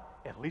die,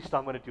 at least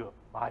I'm going to do it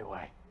my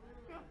way.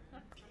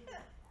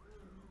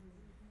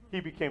 He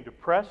became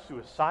depressed,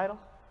 suicidal.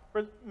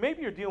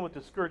 Maybe you're dealing with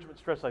discouragement,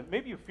 stress.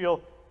 Maybe you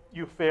feel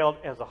you failed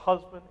as a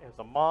husband, as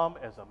a mom,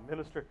 as a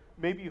minister.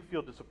 Maybe you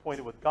feel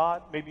disappointed with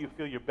God. Maybe you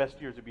feel your best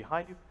years are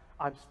behind you.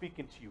 I'm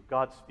speaking to you.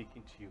 God's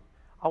speaking to you.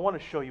 I want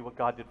to show you what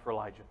God did for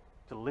Elijah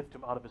to lift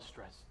him out of his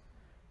stress.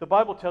 The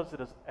Bible tells that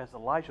as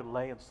Elijah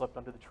lay and slept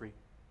under the tree,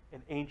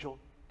 an angel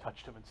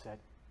touched him and said,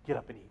 get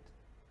up and eat.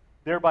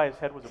 There by his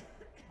head was a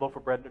loaf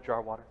of bread and a jar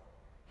of water.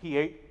 He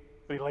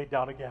ate, but he laid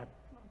down again.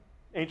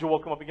 Angel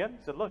woke him up again.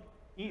 He said, look,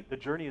 eat. The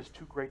journey is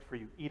too great for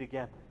you. Eat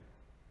again.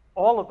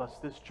 All of us,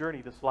 this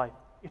journey, this life,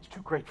 it's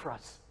too great for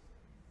us.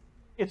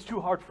 It's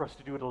too hard for us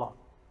to do it alone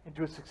and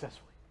do it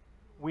successfully.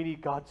 We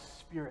need God's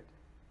Spirit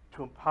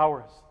to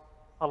empower us.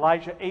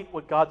 Elijah ate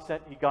what God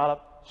sent. He got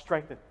up,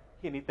 strengthened.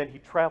 Then he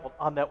traveled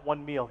on that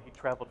one meal. He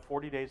traveled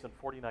 40 days and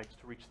 40 nights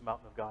to reach the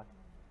mountain of God.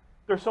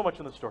 There's so much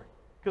in the story.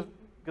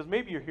 Because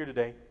maybe you're here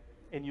today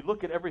and you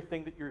look at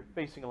everything that you're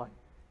facing in life,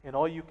 and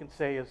all you can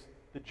say is,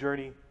 the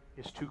journey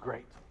is too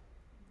great.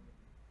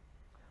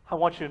 I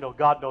want you to know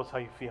God knows how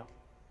you feel.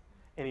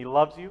 And he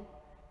loves you,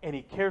 and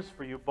he cares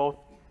for you both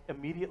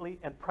immediately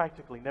and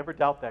practically. Never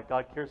doubt that.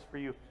 God cares for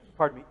you,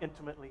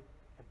 intimately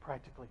and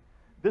practically.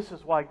 This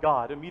is why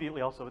God,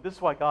 immediately also, this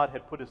is why God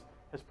has put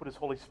his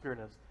Holy Spirit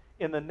in us.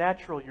 In the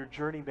natural, your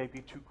journey may be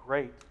too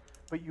great,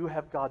 but you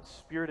have God's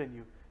Spirit in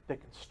you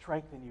that can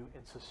strengthen you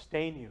and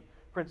sustain you.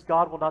 Friends,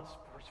 God will not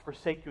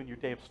forsake you in your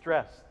day of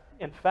stress.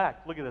 In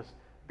fact, look at this.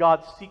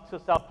 God seeks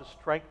us out to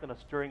strengthen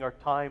us during our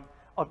time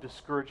of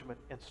discouragement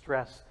and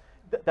stress.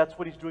 That's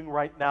what he's doing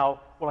right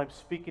now when I'm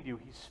speaking to you.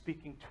 He's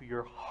speaking to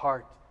your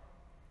heart.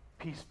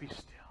 Peace be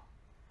still.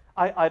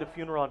 I had a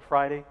funeral on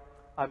Friday.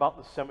 I'm out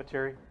in the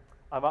cemetery.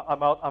 I'm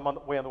on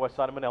the way on the west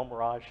side. I'm in El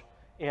Mirage.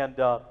 And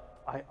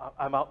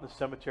I'm out in the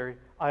cemetery.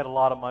 I had a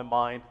lot on my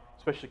mind,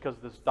 especially because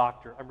of this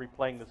doctor. I'm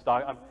replaying this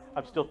doctor.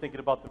 I'm still thinking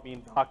about the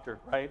mean doctor,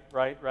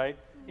 right?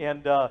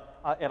 And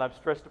I'm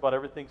stressed about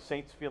everything.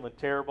 Saint's feeling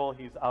terrible.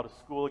 He's out of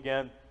school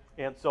again.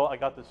 And so I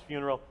got this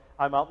funeral.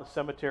 I'm out in the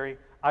cemetery.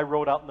 I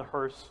rode out in the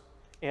hearse.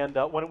 And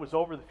when it was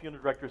over, the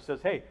funeral director says,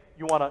 hey,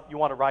 you want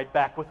to ride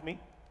back with me?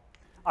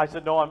 I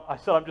said, no,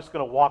 I'm just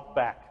going to walk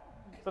back.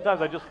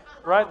 Sometimes I just,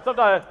 right?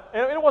 Sometimes,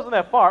 and it wasn't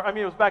that far. I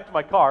mean, it was back to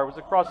my car. It was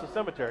across the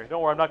cemetery.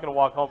 Don't worry, I'm not going to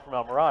walk home from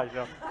El Mirage,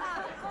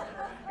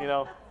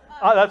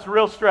 that's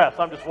real stress.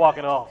 I'm just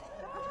walking home.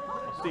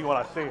 I'll see you when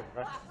I see you,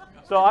 right?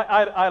 So I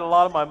had a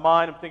lot on my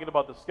mind. I'm thinking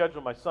about the schedule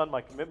of my son, my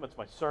commitments,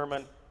 my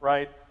sermon,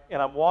 right?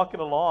 And I'm walking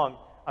along,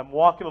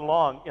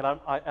 and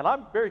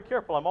I'm very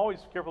careful. I'm always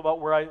careful about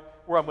where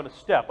I'm going to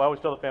step. I always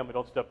tell the family,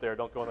 don't step there,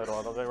 don't go in that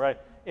door, right?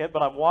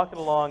 But I'm walking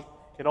along,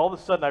 and all of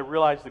a sudden I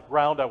realized the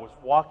ground I was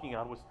walking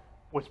on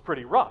was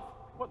pretty rough.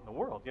 What in the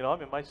world?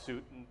 I'm in my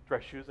suit and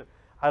dress shoes, and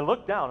I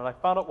looked down and I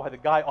found out why the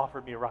guy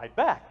offered me a ride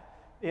back.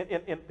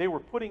 And they were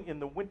putting in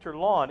the winter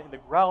lawn, and the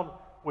ground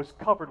was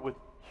covered with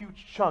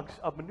huge chunks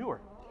of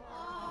manure.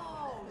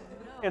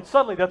 And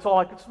suddenly that's all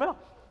I could smell.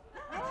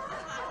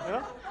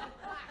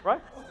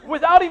 Right?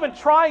 Without even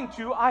trying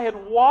to, I had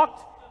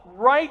walked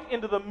right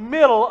into the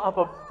middle of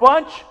a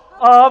bunch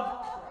of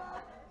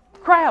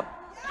crap.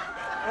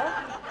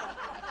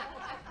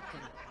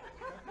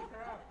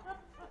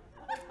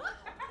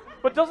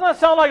 But doesn't that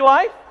sound like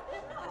life?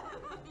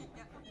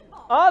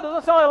 Doesn't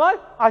that sound like life?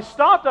 I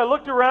stopped, I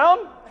looked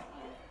around.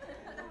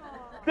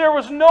 There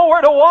was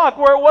nowhere to walk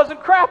where it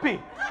wasn't crappy.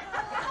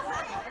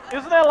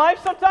 Isn't that life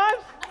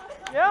sometimes?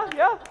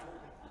 Yeah.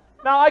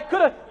 Now I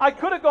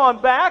could have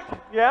gone back,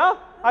 yeah.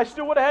 I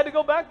still would have had to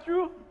go back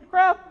through the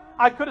crap.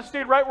 I could have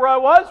stayed right where I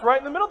was, right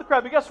in the middle of the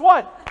crap. But guess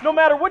what? No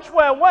matter which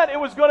way I went, it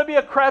was going to be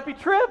a crappy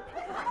trip.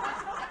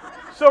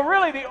 So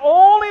really, the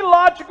only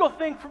logical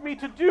thing for me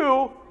to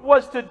do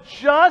was to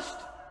just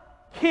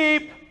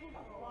keep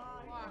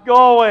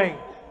going.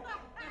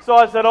 So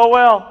I said, oh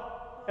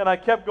well, and I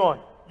kept going.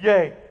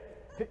 Yea,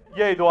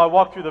 though I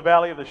walk through the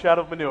valley of the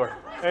shadow of manure.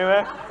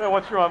 Amen? That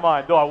went through my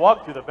mind. Though I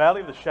walk through the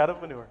valley of the shadow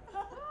of manure.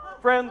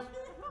 Friends,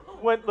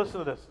 listen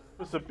to this.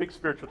 This is a big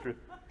spiritual truth.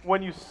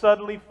 When you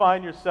suddenly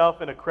find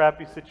yourself in a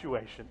crappy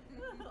situation,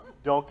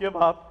 don't give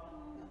up.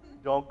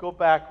 Don't go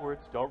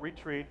backwards. Don't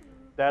retreat.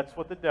 That's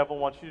what the devil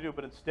wants you to do.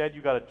 But instead,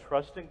 you got to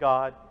trust in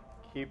God,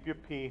 keep your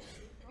peace,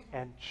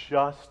 and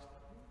just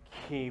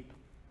keep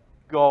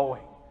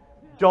going.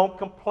 Don't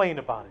complain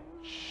about it.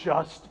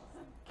 Just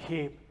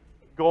keep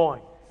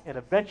going. And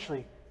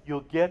eventually,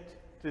 you'll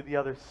get to the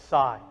other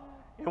side.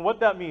 And what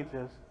that means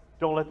is,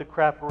 don't let the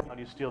crap around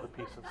you steal the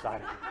peace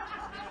inside of you.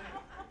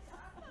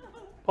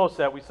 Post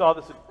that. We saw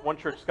this at one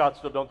church,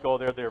 Scottsdale. Don't go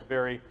there. They're a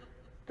very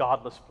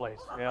godless place.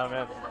 Yeah,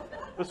 amen.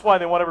 That's why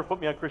they won't ever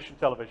put me on Christian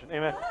television.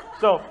 Amen.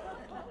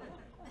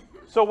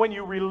 So when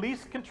you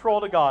release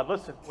control to God,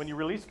 listen, when you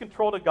release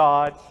control to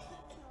God,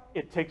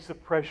 it takes the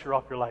pressure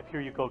off your life.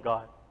 Here you go,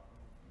 God.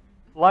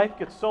 Life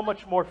gets so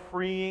much more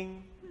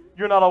freeing.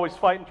 You're not always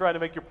fighting, trying to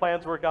make your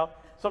plans work out.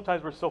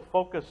 Sometimes we're so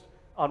focused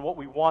on what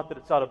we want that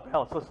it's out of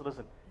balance. Listen,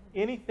 listen.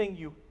 Anything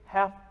you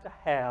have to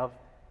have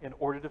in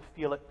order to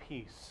feel at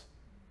peace.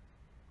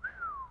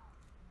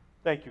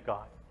 Thank you,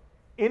 God.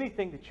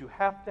 Anything that you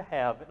have to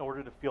have in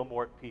order to feel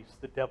more at peace,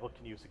 the devil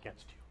can use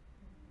against you.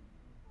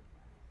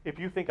 If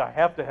you think, I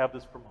have to have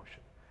this promotion,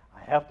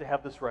 I have to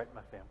have this right in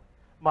my family,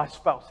 my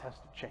spouse has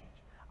to change,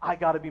 I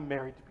got to be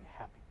married to be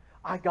happy,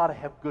 I got to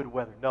have good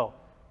weather. No,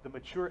 the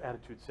mature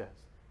attitude says,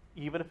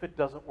 even if it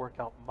doesn't work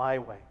out my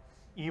way,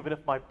 even if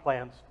my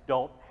plans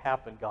don't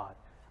happen, God,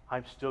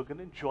 I'm still going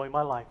to enjoy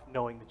my life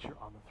knowing that you're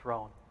on the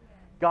throne.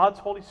 God's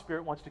Holy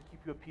Spirit wants to keep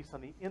you at peace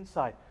on the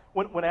inside.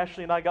 When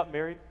Ashley and I got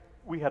married,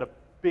 we had a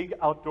big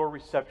outdoor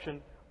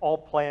reception, all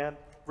planned,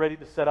 ready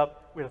to set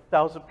up. We had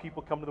 1,000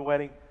 people come to the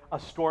wedding. A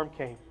storm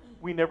came.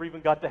 We never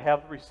even got to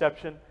have the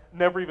reception,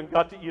 never even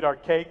got to eat our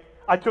cake.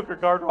 I took her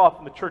garter off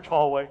in the church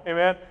hallway,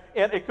 amen?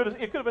 And it could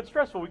have been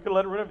stressful. We could have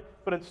let it run.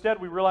 But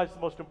instead, we realized the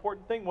most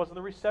important thing wasn't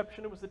the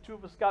reception. It was the two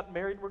of us got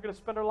married, and we're going to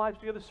spend our lives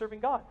together serving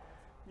God.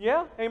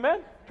 Yeah,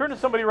 amen? Turn to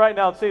somebody right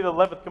now and say the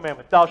 11th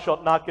commandment. Thou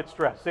shalt not get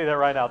stressed. Say that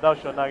right now. Thou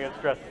shalt not get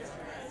stressed.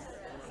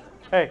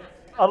 Hey,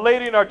 a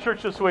lady in our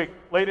church this week,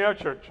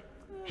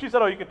 she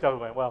said, oh, you can tell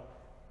me. Well,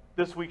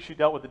 this week she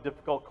dealt with a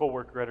difficult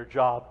coworker at her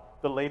job.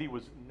 The lady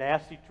was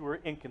nasty to her,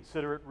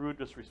 inconsiderate, rude,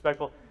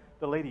 disrespectful.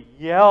 The lady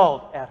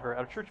yelled at her,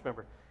 at a church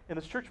member. And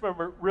this church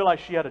member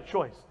realized she had a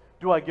choice.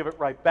 Do I give it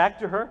right back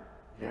to her?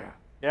 Yeah.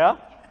 Yeah?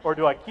 Or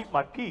do I keep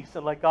my peace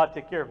and let God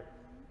take care of it?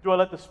 Do I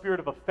let the spirit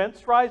of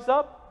offense rise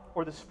up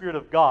or the spirit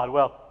of God?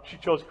 Well, she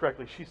chose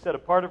correctly. She said a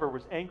part of her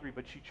was angry,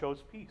 but she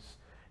chose peace.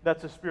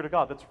 That's the spirit of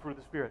God. That's the fruit of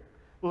the Spirit.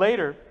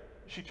 Later,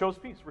 she chose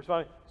peace.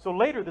 Responding. So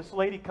later, this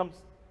lady comes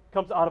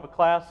out of a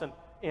class and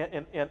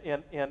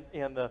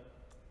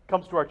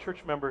comes to our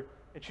church member,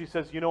 and she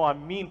says, you know,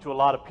 I'm mean to a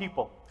lot of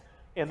people.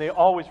 And they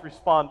always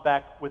respond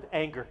back with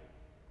anger.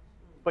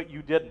 But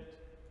you didn't.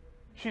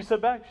 She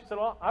said back, she said,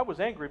 well, I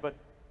was angry, but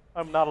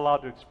I'm not allowed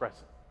to express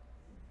it.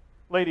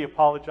 Lady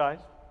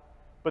apologized.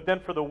 But then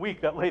for the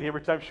week, that lady,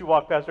 every time she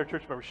walked past our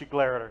church member, she'd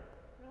glare at her.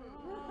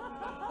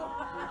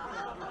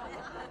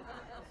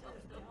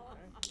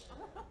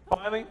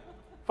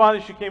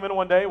 Finally, she came in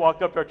one day,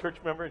 walked up to our church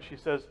member, and she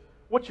says,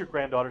 what's your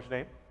granddaughter's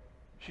name?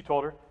 She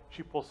told her.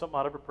 She pulled something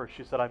out of her purse.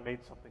 She said, I made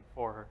something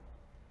for her.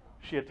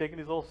 She had taken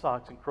these little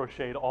socks and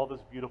crocheted all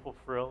this beautiful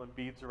frill and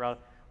beads around.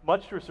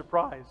 Much to her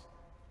surprise,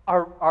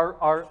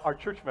 our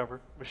church member,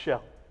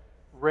 Michelle,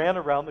 ran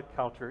around the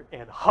counter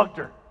and hugged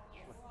her.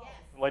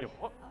 The lady,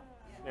 what?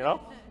 You know?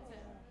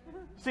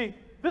 See,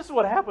 this is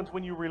what happens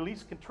when you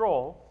release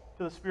control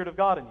to the Spirit of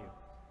God in you.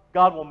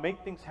 God will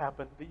make things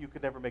happen that you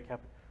could never make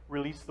happen.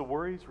 Release the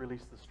worries,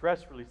 release the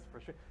stress, release the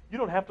frustration. You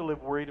don't have to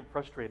live worried and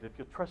frustrated. If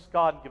you trust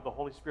God and give the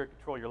Holy Spirit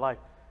control of your life,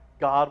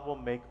 God will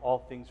make all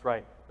things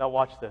right. Now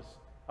watch this.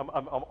 I'm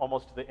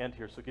almost to the end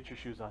here, so get your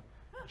shoes on.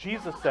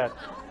 Jesus said,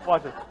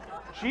 watch this.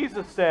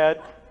 Jesus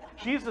said,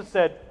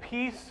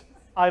 peace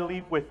I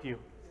leave with you.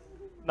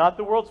 Not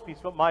the world's peace,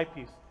 but my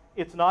peace.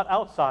 It's not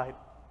outside,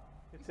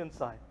 it's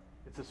inside.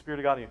 It's the Spirit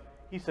of God in you.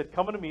 He said,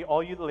 come unto me,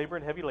 all you that labor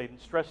and heavy laden,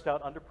 stressed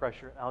out under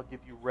pressure, and I'll give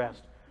you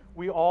rest.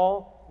 We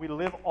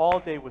live all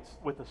day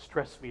with a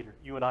stress meter,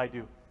 you and I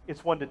do.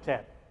 It's 1 to 10,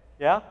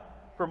 yeah?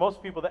 For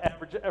most people, the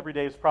average every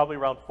day is probably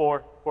around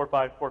 4, 4,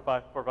 5, 4,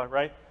 5, 4, 5,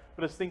 right?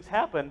 But as things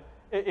happen,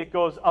 it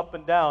goes up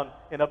and down,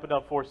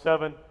 4,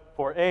 7,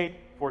 4, 8,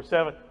 4,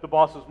 7. The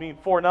boss was mean,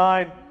 4,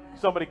 9.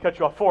 Somebody cut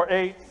you off, 4,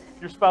 8.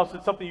 Your spouse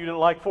did something you didn't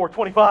like, 4,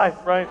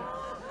 25, right?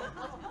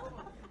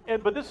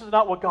 But this is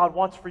not what God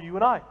wants for you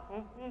and I.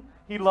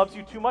 He loves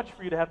you too much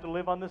for you to have to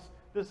live on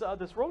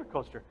this roller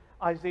coaster.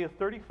 Isaiah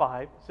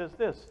 35 says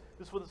this.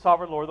 This is what the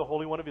Sovereign Lord, the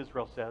Holy One of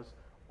Israel says.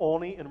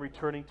 Only in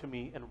returning to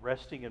me and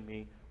resting in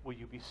me will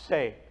you be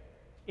saved.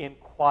 In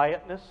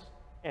quietness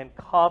and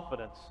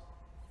confidence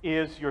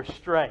is your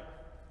strength.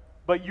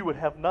 But you would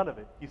have none of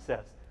it, he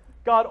says.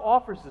 God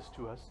offers this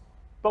to us,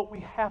 but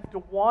we have to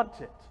want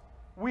it.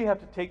 We have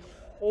to take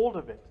hold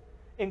of it.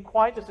 In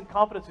quietness and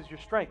confidence is your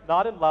strength,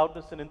 not in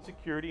loudness and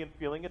insecurity and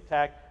feeling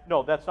attacked.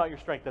 No, that's not your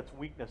strength, that's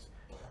weakness.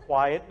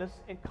 Quietness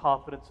and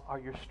confidence are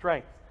your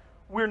strength.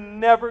 We're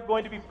never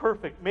going to be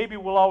perfect. Maybe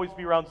we'll always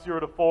be around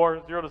 0 to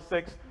 4, 0 to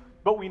 6,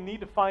 but we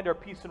need to find our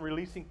peace in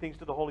releasing things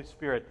to the Holy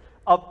Spirit.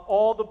 Of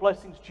all the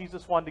blessings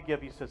Jesus wanted to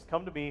give, he says,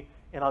 come to me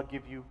and I'll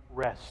give you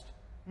rest.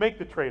 Make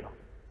the trade-off.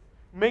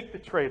 Make the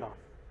trade-off.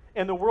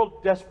 And the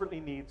world desperately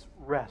needs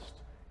rest.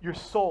 Your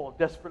soul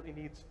desperately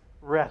needs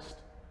rest.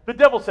 The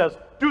devil says,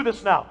 do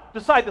this now,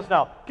 decide this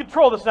now,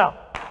 control this now.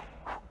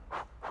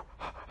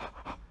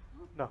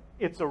 No,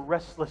 it's a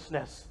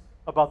restlessness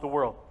about the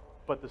world.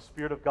 But the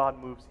Spirit of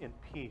God moves in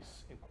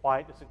peace, in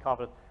quietness, and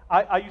confidence.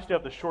 I used to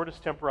have the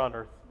shortest temper on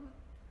earth.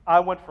 I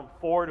went from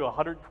 4 to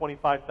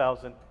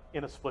 125,000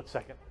 in a split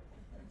second.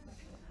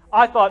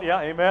 I thought, yeah,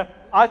 amen.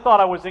 I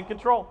thought I was in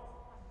control.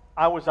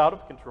 I was out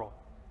of control.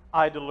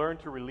 I had to learn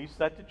to release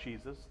that to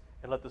Jesus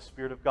and let the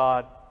Spirit of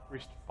God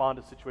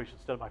respond to situations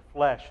instead of my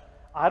flesh.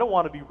 I don't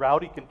want to be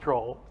rowdy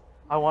control.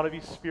 I want to be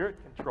Spirit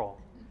control.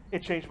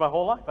 It changed my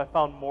whole life. I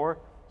found more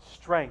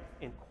strength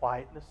in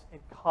quietness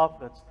and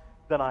confidence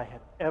than I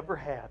had ever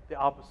had, the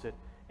opposite.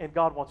 And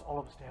God wants all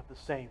of us to have the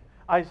same.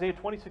 Isaiah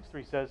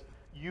 26:3 says,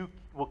 you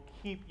will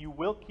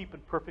keep in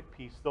perfect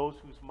peace those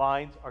whose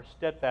minds are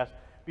steadfast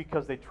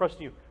because they trust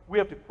in you. We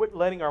have to quit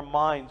letting our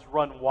minds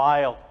run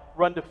wild,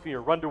 run to fear,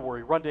 run to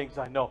worry, run to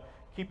anxiety. No,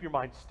 keep your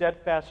mind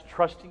steadfast,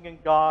 trusting in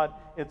God.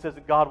 It says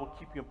that God will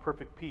keep you in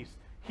perfect peace.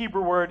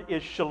 Hebrew word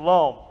is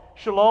shalom.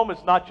 Shalom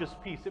is not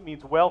just peace. It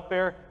means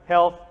welfare,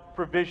 health,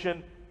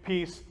 provision,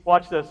 peace.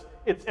 Watch this.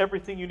 It's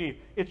everything you need.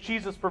 It's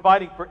Jesus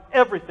providing for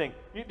everything.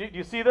 Do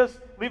you see this?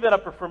 Leave that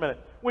up for a minute.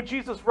 When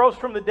Jesus rose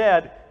from the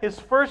dead, his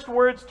first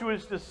words to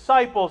his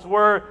disciples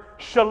were,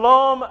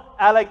 Shalom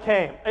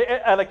Aleichem.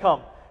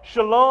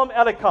 Shalom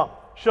Aleichem.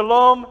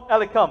 Shalom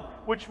Aleichem,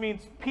 which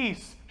means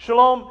peace.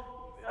 Shalom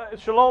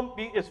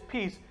is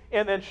peace,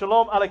 and then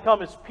Shalom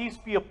Aleichem is peace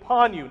be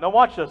upon you. Now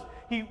watch this.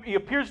 He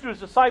appears to his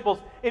disciples,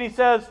 and he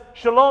says,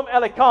 Shalom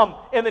Aleichem,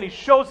 and then he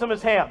shows them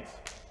his hands.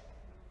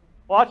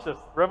 Watch this,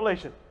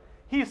 Revelation.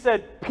 He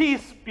said,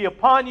 peace be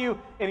upon you,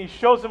 and he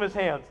shows them his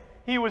hands.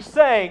 He was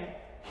saying,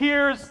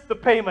 here's the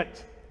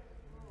payment.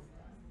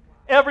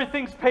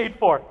 Everything's paid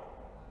for.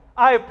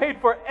 I have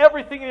paid for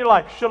everything in your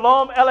life.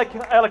 Shalom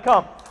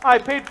Aleichem. I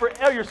paid for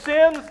your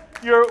sins,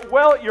 your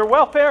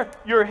welfare,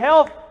 your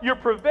health, your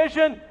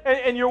provision,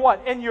 and your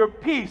what? And your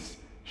peace.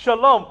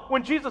 Shalom.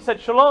 When Jesus said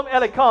Shalom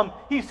Aleichem,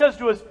 he says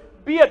to us,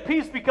 be at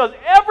peace because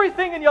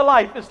everything in your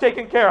life is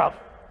taken care of.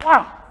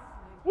 Wow.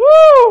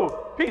 Woo!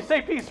 Peace.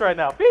 Say peace right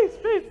now. Peace,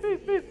 peace, peace,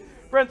 peace.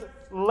 Friends,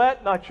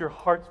 let not your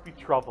hearts be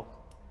troubled.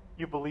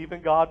 You believe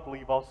in God,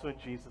 believe also in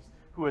Jesus,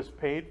 who has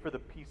paid for the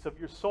peace of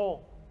your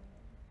soul,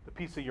 the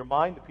peace of your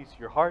mind, the peace of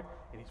your heart,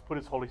 and he's put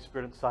his Holy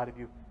Spirit inside of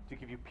you to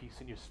give you peace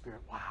in your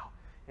spirit. Wow.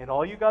 And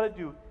all you got to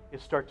do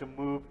is start to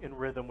move in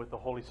rhythm with the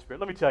Holy Spirit.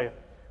 Let me tell you,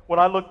 when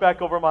I look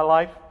back over my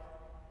life,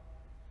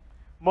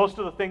 most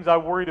of the things I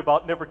worried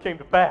about never came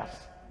to pass.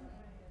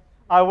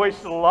 I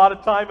wasted a lot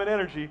of time and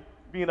energy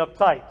being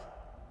uptight.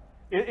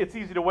 It's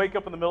easy to wake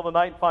up in the middle of the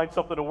night and find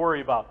something to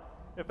worry about.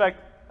 In fact,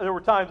 there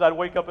were times I'd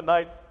wake up at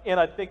night and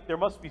I'd think there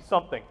must be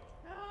something.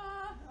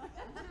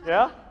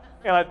 Yeah?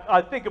 And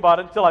I'd think about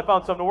it until I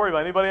found something to worry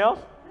about. Anybody else?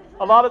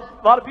 A lot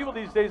of people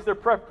these days, they're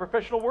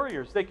professional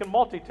worriers. They can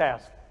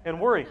multitask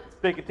and worry.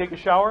 They can take a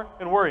shower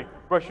and worry.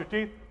 Brush your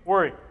teeth,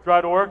 worry.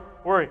 Drive to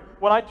work, worry.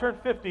 When I turned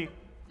 50,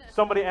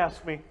 somebody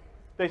asked me,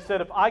 they said,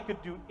 if I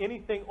could do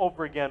anything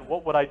over again,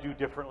 what would I do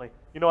differently?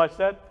 You know what I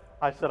said?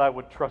 I said I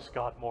would trust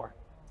God more.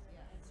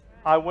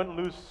 I wouldn't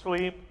lose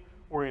sleep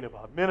worrying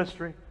about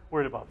ministry,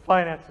 worried about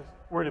finances,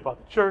 worried about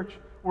the church,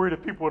 worried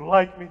if people would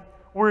like me,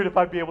 worried if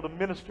I'd be able to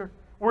minister,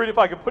 worried if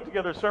I could put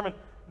together a sermon.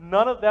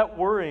 None of that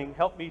worrying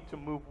helped me to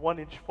move 1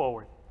 inch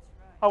forward.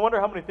 I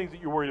wonder how many things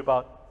that you're worried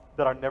about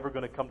that are never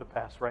going to come to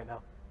pass right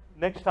now.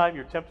 Next time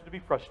you're tempted to be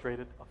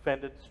frustrated,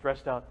 offended,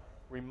 stressed out,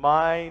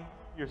 remind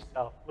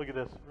yourself, look at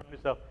this, remind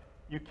yourself,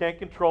 you can't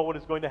control what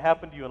is going to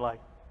happen to you in life,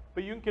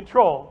 but you can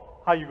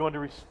control how you're going to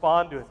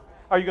respond to it.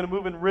 Are you going to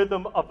move in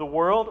rhythm of the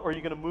world, or are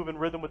you going to move in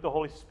rhythm with the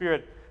Holy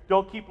Spirit?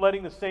 Don't keep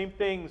letting the same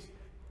things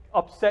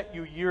upset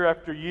you year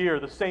after year.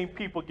 The same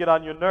people get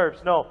on your nerves.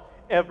 No,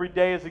 every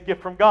day is a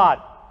gift from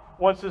God.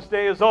 Once this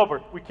day is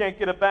over, we can't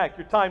get it back.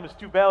 Your time is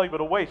too valuable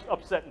to waste.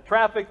 Upset in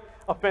traffic,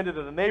 offended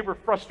at a neighbor,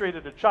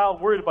 frustrated at a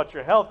child, worried about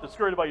your health,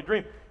 discouraged about your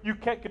dream. You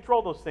can't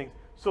control those things.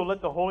 So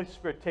let the Holy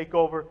Spirit take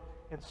over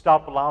and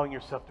stop allowing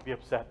yourself to be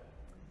upset.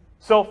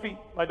 Sophie,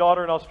 my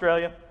daughter in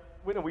Australia,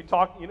 we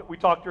talked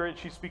to her, and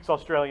she speaks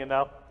Australian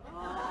now.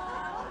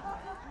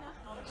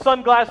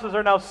 Sunglasses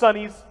are now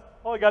sunnies.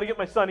 Oh, I got to get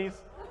my sunnies.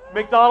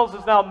 McDonald's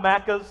is now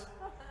Macca's.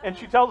 And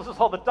she tells us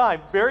all the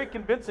time, very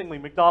convincingly,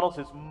 McDonald's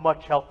is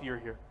much healthier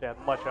here, Dad,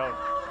 much healthier.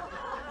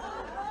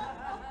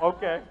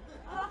 Okay.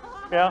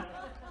 Yeah.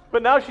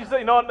 But now she's,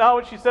 now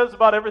what she says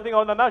about everything,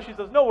 now she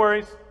says, no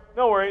worries,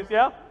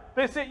 yeah?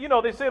 They say,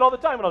 they say it all the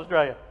time in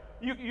Australia.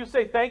 You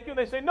say thank you, and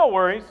they say, no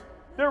worries.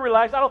 They're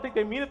relaxed. I don't think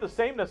they mean it the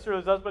same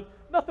necessarily as us, but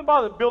nothing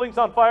bothers. Building's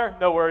on fire,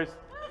 no worries.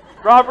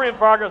 Robbery in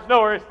progress,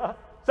 no worries.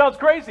 Sounds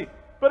crazy,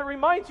 but it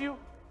reminds you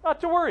not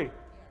to worry.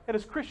 And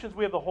as Christians,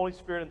 we have the Holy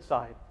Spirit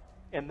inside,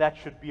 and that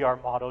should be our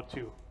motto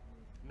too.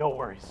 No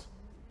worries.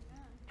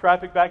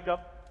 Traffic backed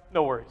up,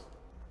 no worries.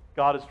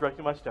 God is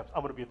directing my steps.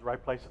 I'm going to be at the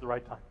right place at the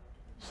right time.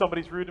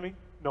 Somebody's rude to me,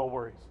 no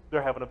worries.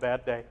 They're having a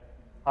bad day.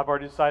 I've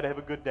already decided to have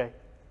a good day.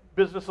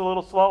 Business a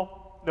little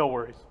slow, no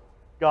worries.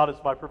 God is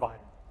my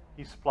provider.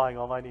 He's supplying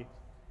all my needs.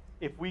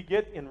 If we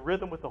get in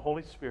rhythm with the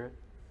Holy Spirit,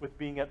 with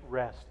being at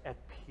rest, at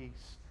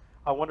peace,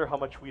 I wonder how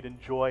much we'd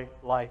enjoy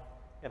life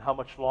and how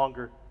much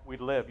longer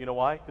we'd live. You know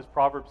why? Because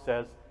Proverbs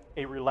says,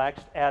 a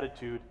relaxed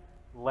attitude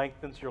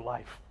lengthens your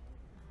life.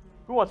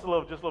 Who wants to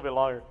live just a little bit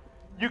longer?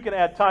 You can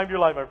add time to your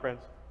life, my friends.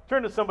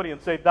 Turn to somebody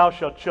and say, thou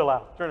shalt chill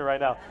out. Turn it right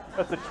now.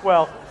 That's the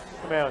 12th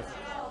commandment.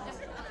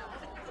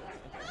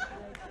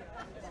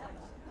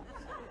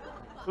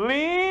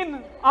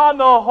 Lean on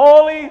the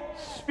Holy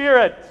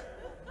Spirit.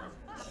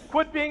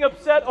 Quit being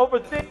upset over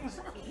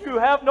things you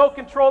have no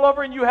control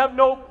over and you have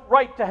no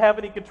right to have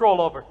any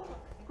control over.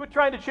 Quit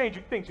trying to change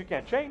things you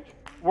can't change.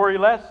 Worry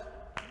less,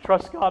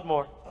 trust God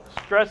more.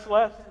 Stress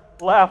less,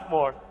 laugh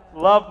more,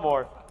 love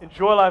more,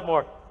 enjoy life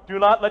more. Do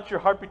not let your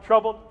heart be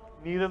troubled,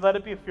 neither let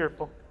it be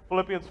fearful.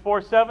 Philippians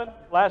 4:7,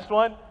 last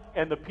one.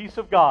 And the peace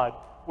of God,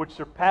 which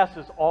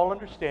surpasses all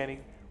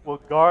understanding, will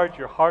guard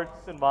your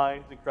hearts and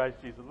minds in Christ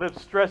Jesus. Live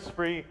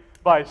stress-free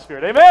by His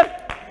Spirit. Amen?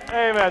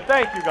 Amen.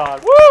 Thank you,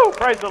 God. Woo!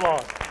 Praise the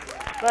Lord.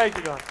 Thank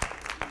you, God.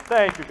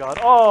 Thank you, God.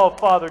 Oh,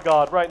 Father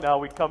God, right now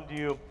we come to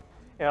you,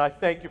 and I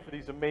thank you for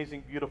these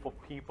amazing, beautiful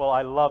people.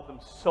 I love them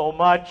so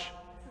much,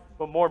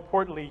 but more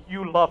importantly,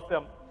 you love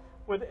them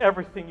with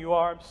everything you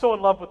are. I'm so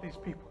in love with these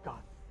people, God.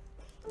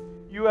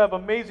 You have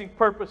amazing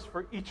purpose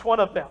for each one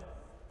of them.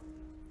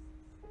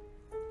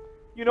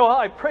 You know how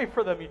I pray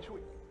for them each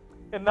week,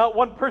 and not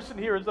one person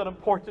here is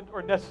unimportant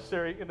or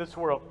necessary in this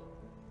world.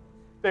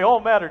 They all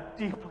matter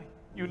deeply,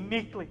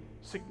 uniquely,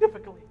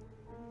 significantly.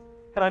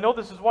 And I know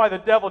this is why the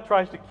devil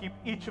tries to keep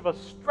each of us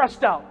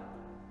stressed out,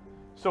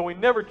 so we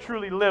never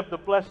truly live the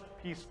blessed,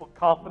 peaceful,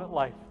 confident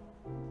life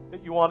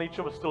that you want each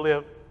of us to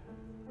live.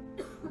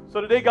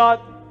 So today, God,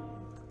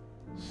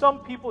 some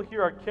people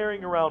here are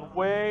carrying around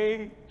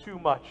way too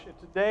much, and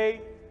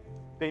today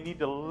they need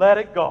to let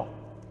it go.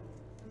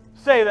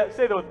 Say that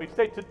with me.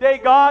 Say, today,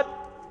 God,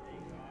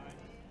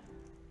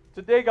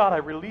 I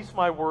release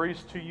my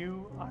worries to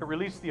you. I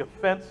release the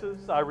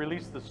offenses. I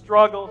release the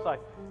struggles. I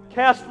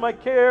cast my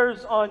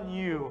cares on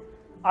you.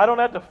 I don't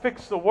have to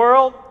fix the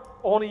world.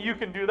 Only you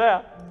can do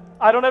that.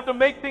 I don't have to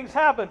make things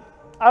happen.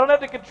 I don't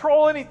have to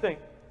control anything.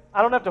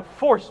 I don't have to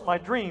force my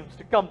dreams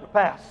to come to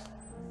pass.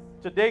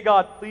 Today,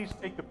 God, please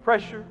take the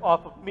pressure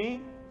off of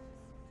me,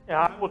 and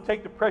I will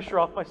take the pressure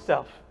off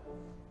myself.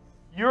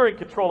 You're in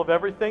control of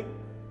everything.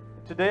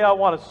 Today, I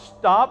want to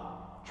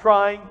stop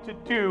trying to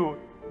do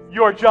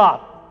your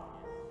job.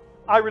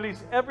 I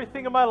release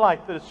everything in my life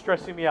that is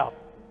stressing me out.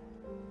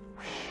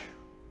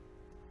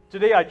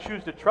 Today, I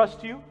choose to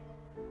trust you.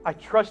 I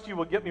trust you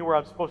will get me where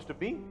I'm supposed to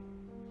be.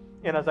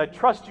 And as I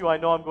trust you, I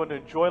know I'm going to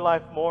enjoy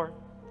life more,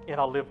 and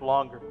I'll live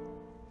longer.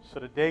 So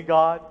today,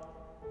 God,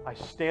 I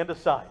stand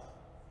aside,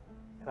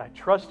 and I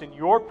trust in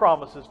your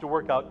promises to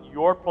work out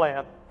your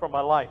plan for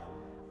my life.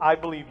 I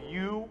believe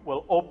you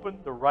will open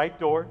the right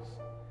doors.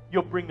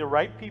 You'll bring the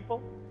right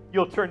people.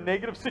 You'll turn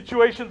negative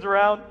situations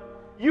around.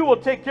 You will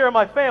take care of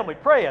my family,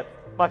 pray it,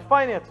 my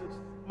finances,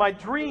 my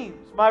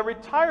dreams, my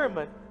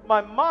retirement,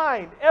 my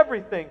mind,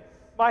 everything,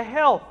 my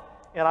health.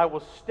 And I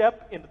will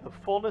step into the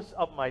fullness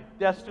of my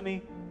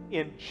destiny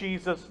in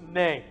Jesus'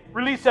 name.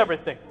 Release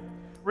everything.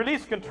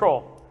 Release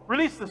control.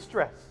 Release the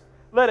stress.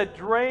 Let it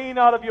drain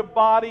out of your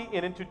body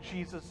and into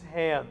Jesus'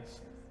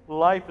 hands.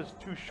 Life is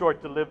too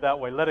short to live that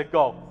way. Let it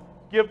go.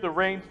 Give the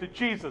reins to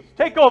Jesus.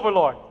 Take over,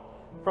 Lord.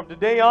 From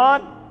today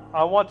on,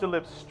 I want to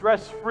live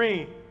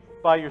stress-free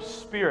by your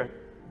Spirit.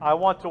 I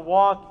want to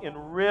walk in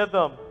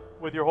rhythm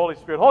with your Holy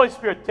Spirit. Holy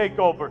Spirit, take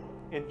over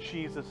in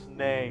Jesus'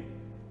 name.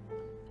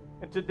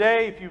 And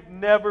today, if you've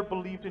never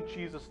believed in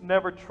Jesus,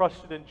 never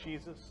trusted in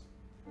Jesus,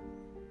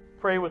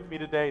 pray with me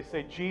today.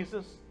 Say,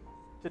 Jesus,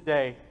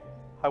 today,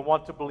 I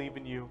want to believe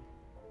in you.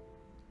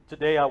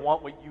 Today, I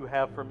want what you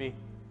have for me.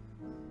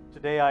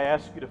 Today, I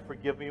ask you to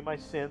forgive me my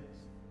sins.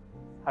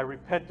 I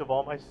repent of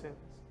all my sins.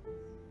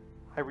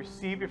 I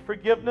receive your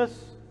forgiveness.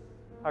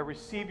 I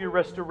receive your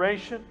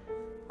restoration.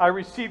 I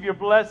receive your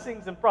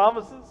blessings and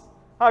promises.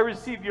 I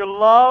receive your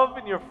love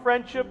and your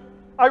friendship.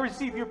 I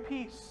receive your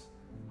peace.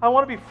 I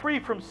want to be free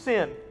from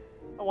sin.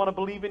 I want to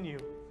believe in you.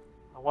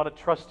 I want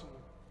to trust in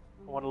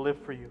you. I want to live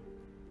for you.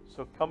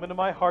 So come into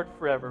my heart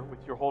forever with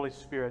your Holy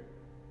Spirit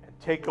and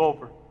take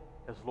over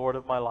as Lord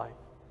of my life.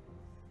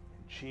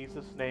 In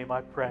Jesus' name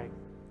I pray.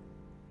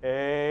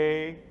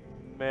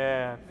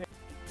 Amen.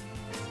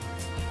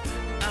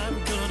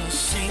 I'm gonna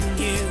sing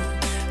you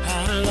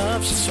our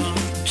love song,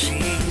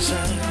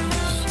 Jesus.